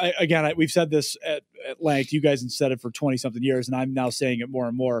your point, again, we've said this at length. You guys have said it for 20-something years, and I'm now saying it more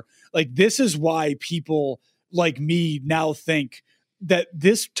and more. Like, this is why people like me now think that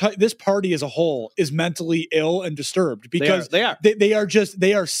this party as a whole is mentally ill and disturbed because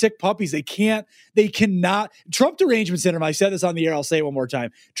they are sick puppies. They cannot. Trump derangement syndrome. I said this on the air. I'll say it one more time.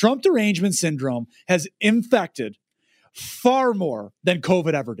 Trump derangement syndrome has infected far more than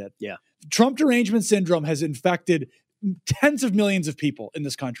COVID ever did. Yeah. Trump derangement syndrome has infected tens of millions of people in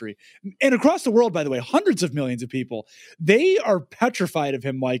this country and across the world, by the way, hundreds of millions of people. They are petrified of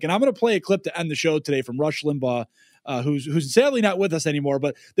him, Mike. And I'm going to play a clip to end the show today from Rush Limbaugh, who's sadly not with us anymore,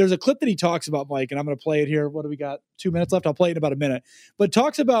 but there's a clip that he talks about, Mike, and I'm going to play it here. What do we got? 2 minutes left. I'll play it in about a minute, but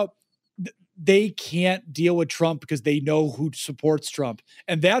talks about they can't deal with Trump because they know who supports Trump.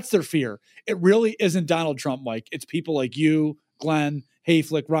 And that's their fear. It really isn't Donald Trump, Mike. It's people like you, Glenn,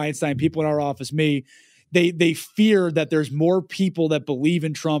 Hayflick, Reinstein, people in our office, me. They fear that there's more people that believe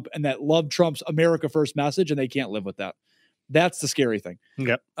in Trump and that love Trump's America First message, and they can't live with that. That's the scary thing.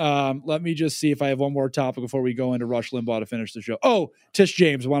 Okay. Let me just see if I have one more topic before we go into Rush Limbaugh to finish the show. Oh, Tish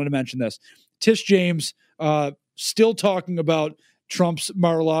James. I wanted to mention this. Tish James still talking about Trump's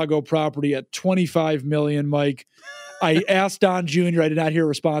Mar-a-Lago property at $25 million, Mike. I asked Don Jr., I did not hear a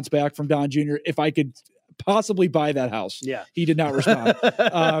response back from Don Jr., if I could possibly buy that house. Yeah. He did not respond.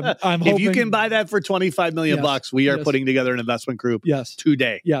 I'm hoping, if you can buy that for $25 million bucks, we are putting together an investment group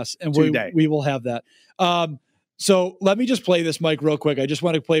today. Yes. And we will have that. So let me just play this, Mike, real quick. I just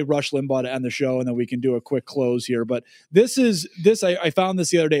want to play Rush Limbaugh to end the show, and then we can do a quick close here. But I found this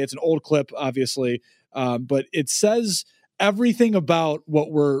the other day. It's an old clip, obviously, but it says everything about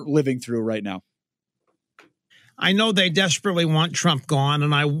what we're living through right now. I know they desperately want Trump gone,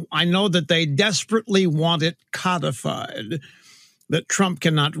 and I know that they desperately want it codified that Trump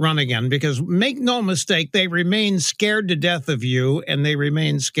cannot run again, because make no mistake, they remain scared to death of you, and they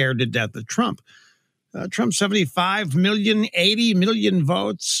remain scared to death of Trump. Trump, 75 million, 80 million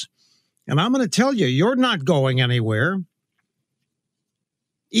votes. And I'm going to tell you, you're not going anywhere.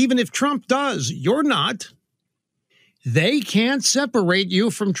 Even if Trump does, you're not. They can't separate you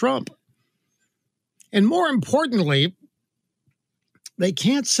from Trump. And more importantly, they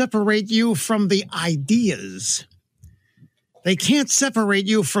can't separate you from the ideas. They can't separate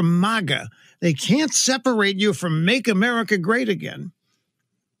you from MAGA. They can't separate you from Make America Great Again,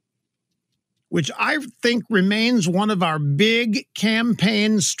 which I think remains one of our big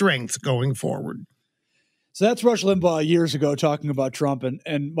campaign strengths going forward. So that's Rush Limbaugh years ago talking about Trump.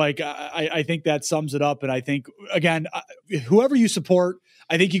 And Mike, I think that sums it up. And I think, again, whoever you support,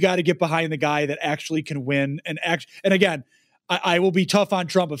 I think you got to get behind the guy that actually can win. And again, I will be tough on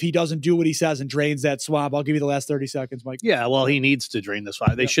Trump if he doesn't do what he says and drains that swamp. I'll give you the last 30 seconds, Mike. Yeah, well, he needs to drain the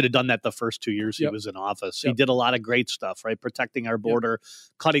swamp. They should have done that the first 2 years he was in office. He did a lot of great stuff, right? Protecting our border,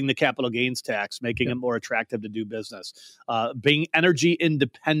 cutting the capital gains tax, making it more attractive to do business, being energy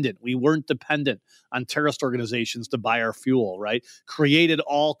independent. We weren't dependent on terrorist organizations to buy our fuel, right? Created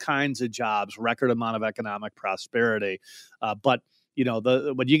all kinds of jobs, record amount of economic prosperity. But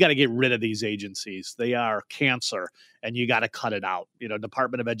but you got to get rid of these agencies. They are cancer, and you got to cut it out.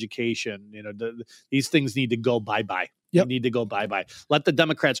 Department of Education, these things need to go bye-bye. They need to go bye-bye. Let the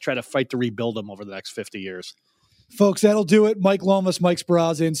Democrats try to fight to rebuild them over the next 50 years. Folks, that'll do it. Mike Lomas, Mike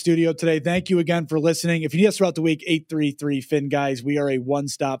Sbaraza in studio today. Thank you again for listening. If you need us throughout the week, 833-FIN, guys. We are a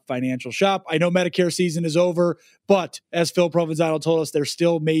one-stop financial shop. I know Medicare season is over, but as Phil Provenzano told us, there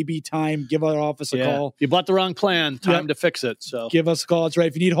still may be time. Give our office a call. You bought the wrong plan. Time to fix it. So give us a call. That's right.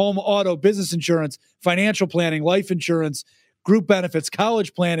 If you need home, auto, business insurance, financial planning, life insurance, group benefits,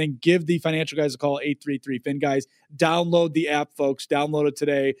 college planning, give the financial guys a call, 833-FIN, guys. Download the app, folks. Download it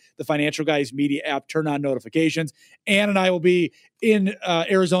today. The Financial Guys Media app. Turn on notifications. Ann and I will be in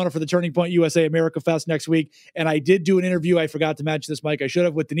Arizona for the Turning Point USA America Fest next week. And I did do an interview. I forgot to mention this, Mike. I should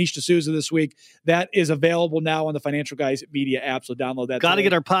have, with Dinesh D'Souza this week. That is available now on the Financial Guys Media app. So download that. Got to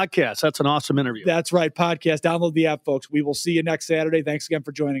get our podcast. That's an awesome interview. That's right. Podcast. Download the app, folks. We will see you next Saturday. Thanks again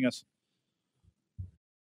for joining us.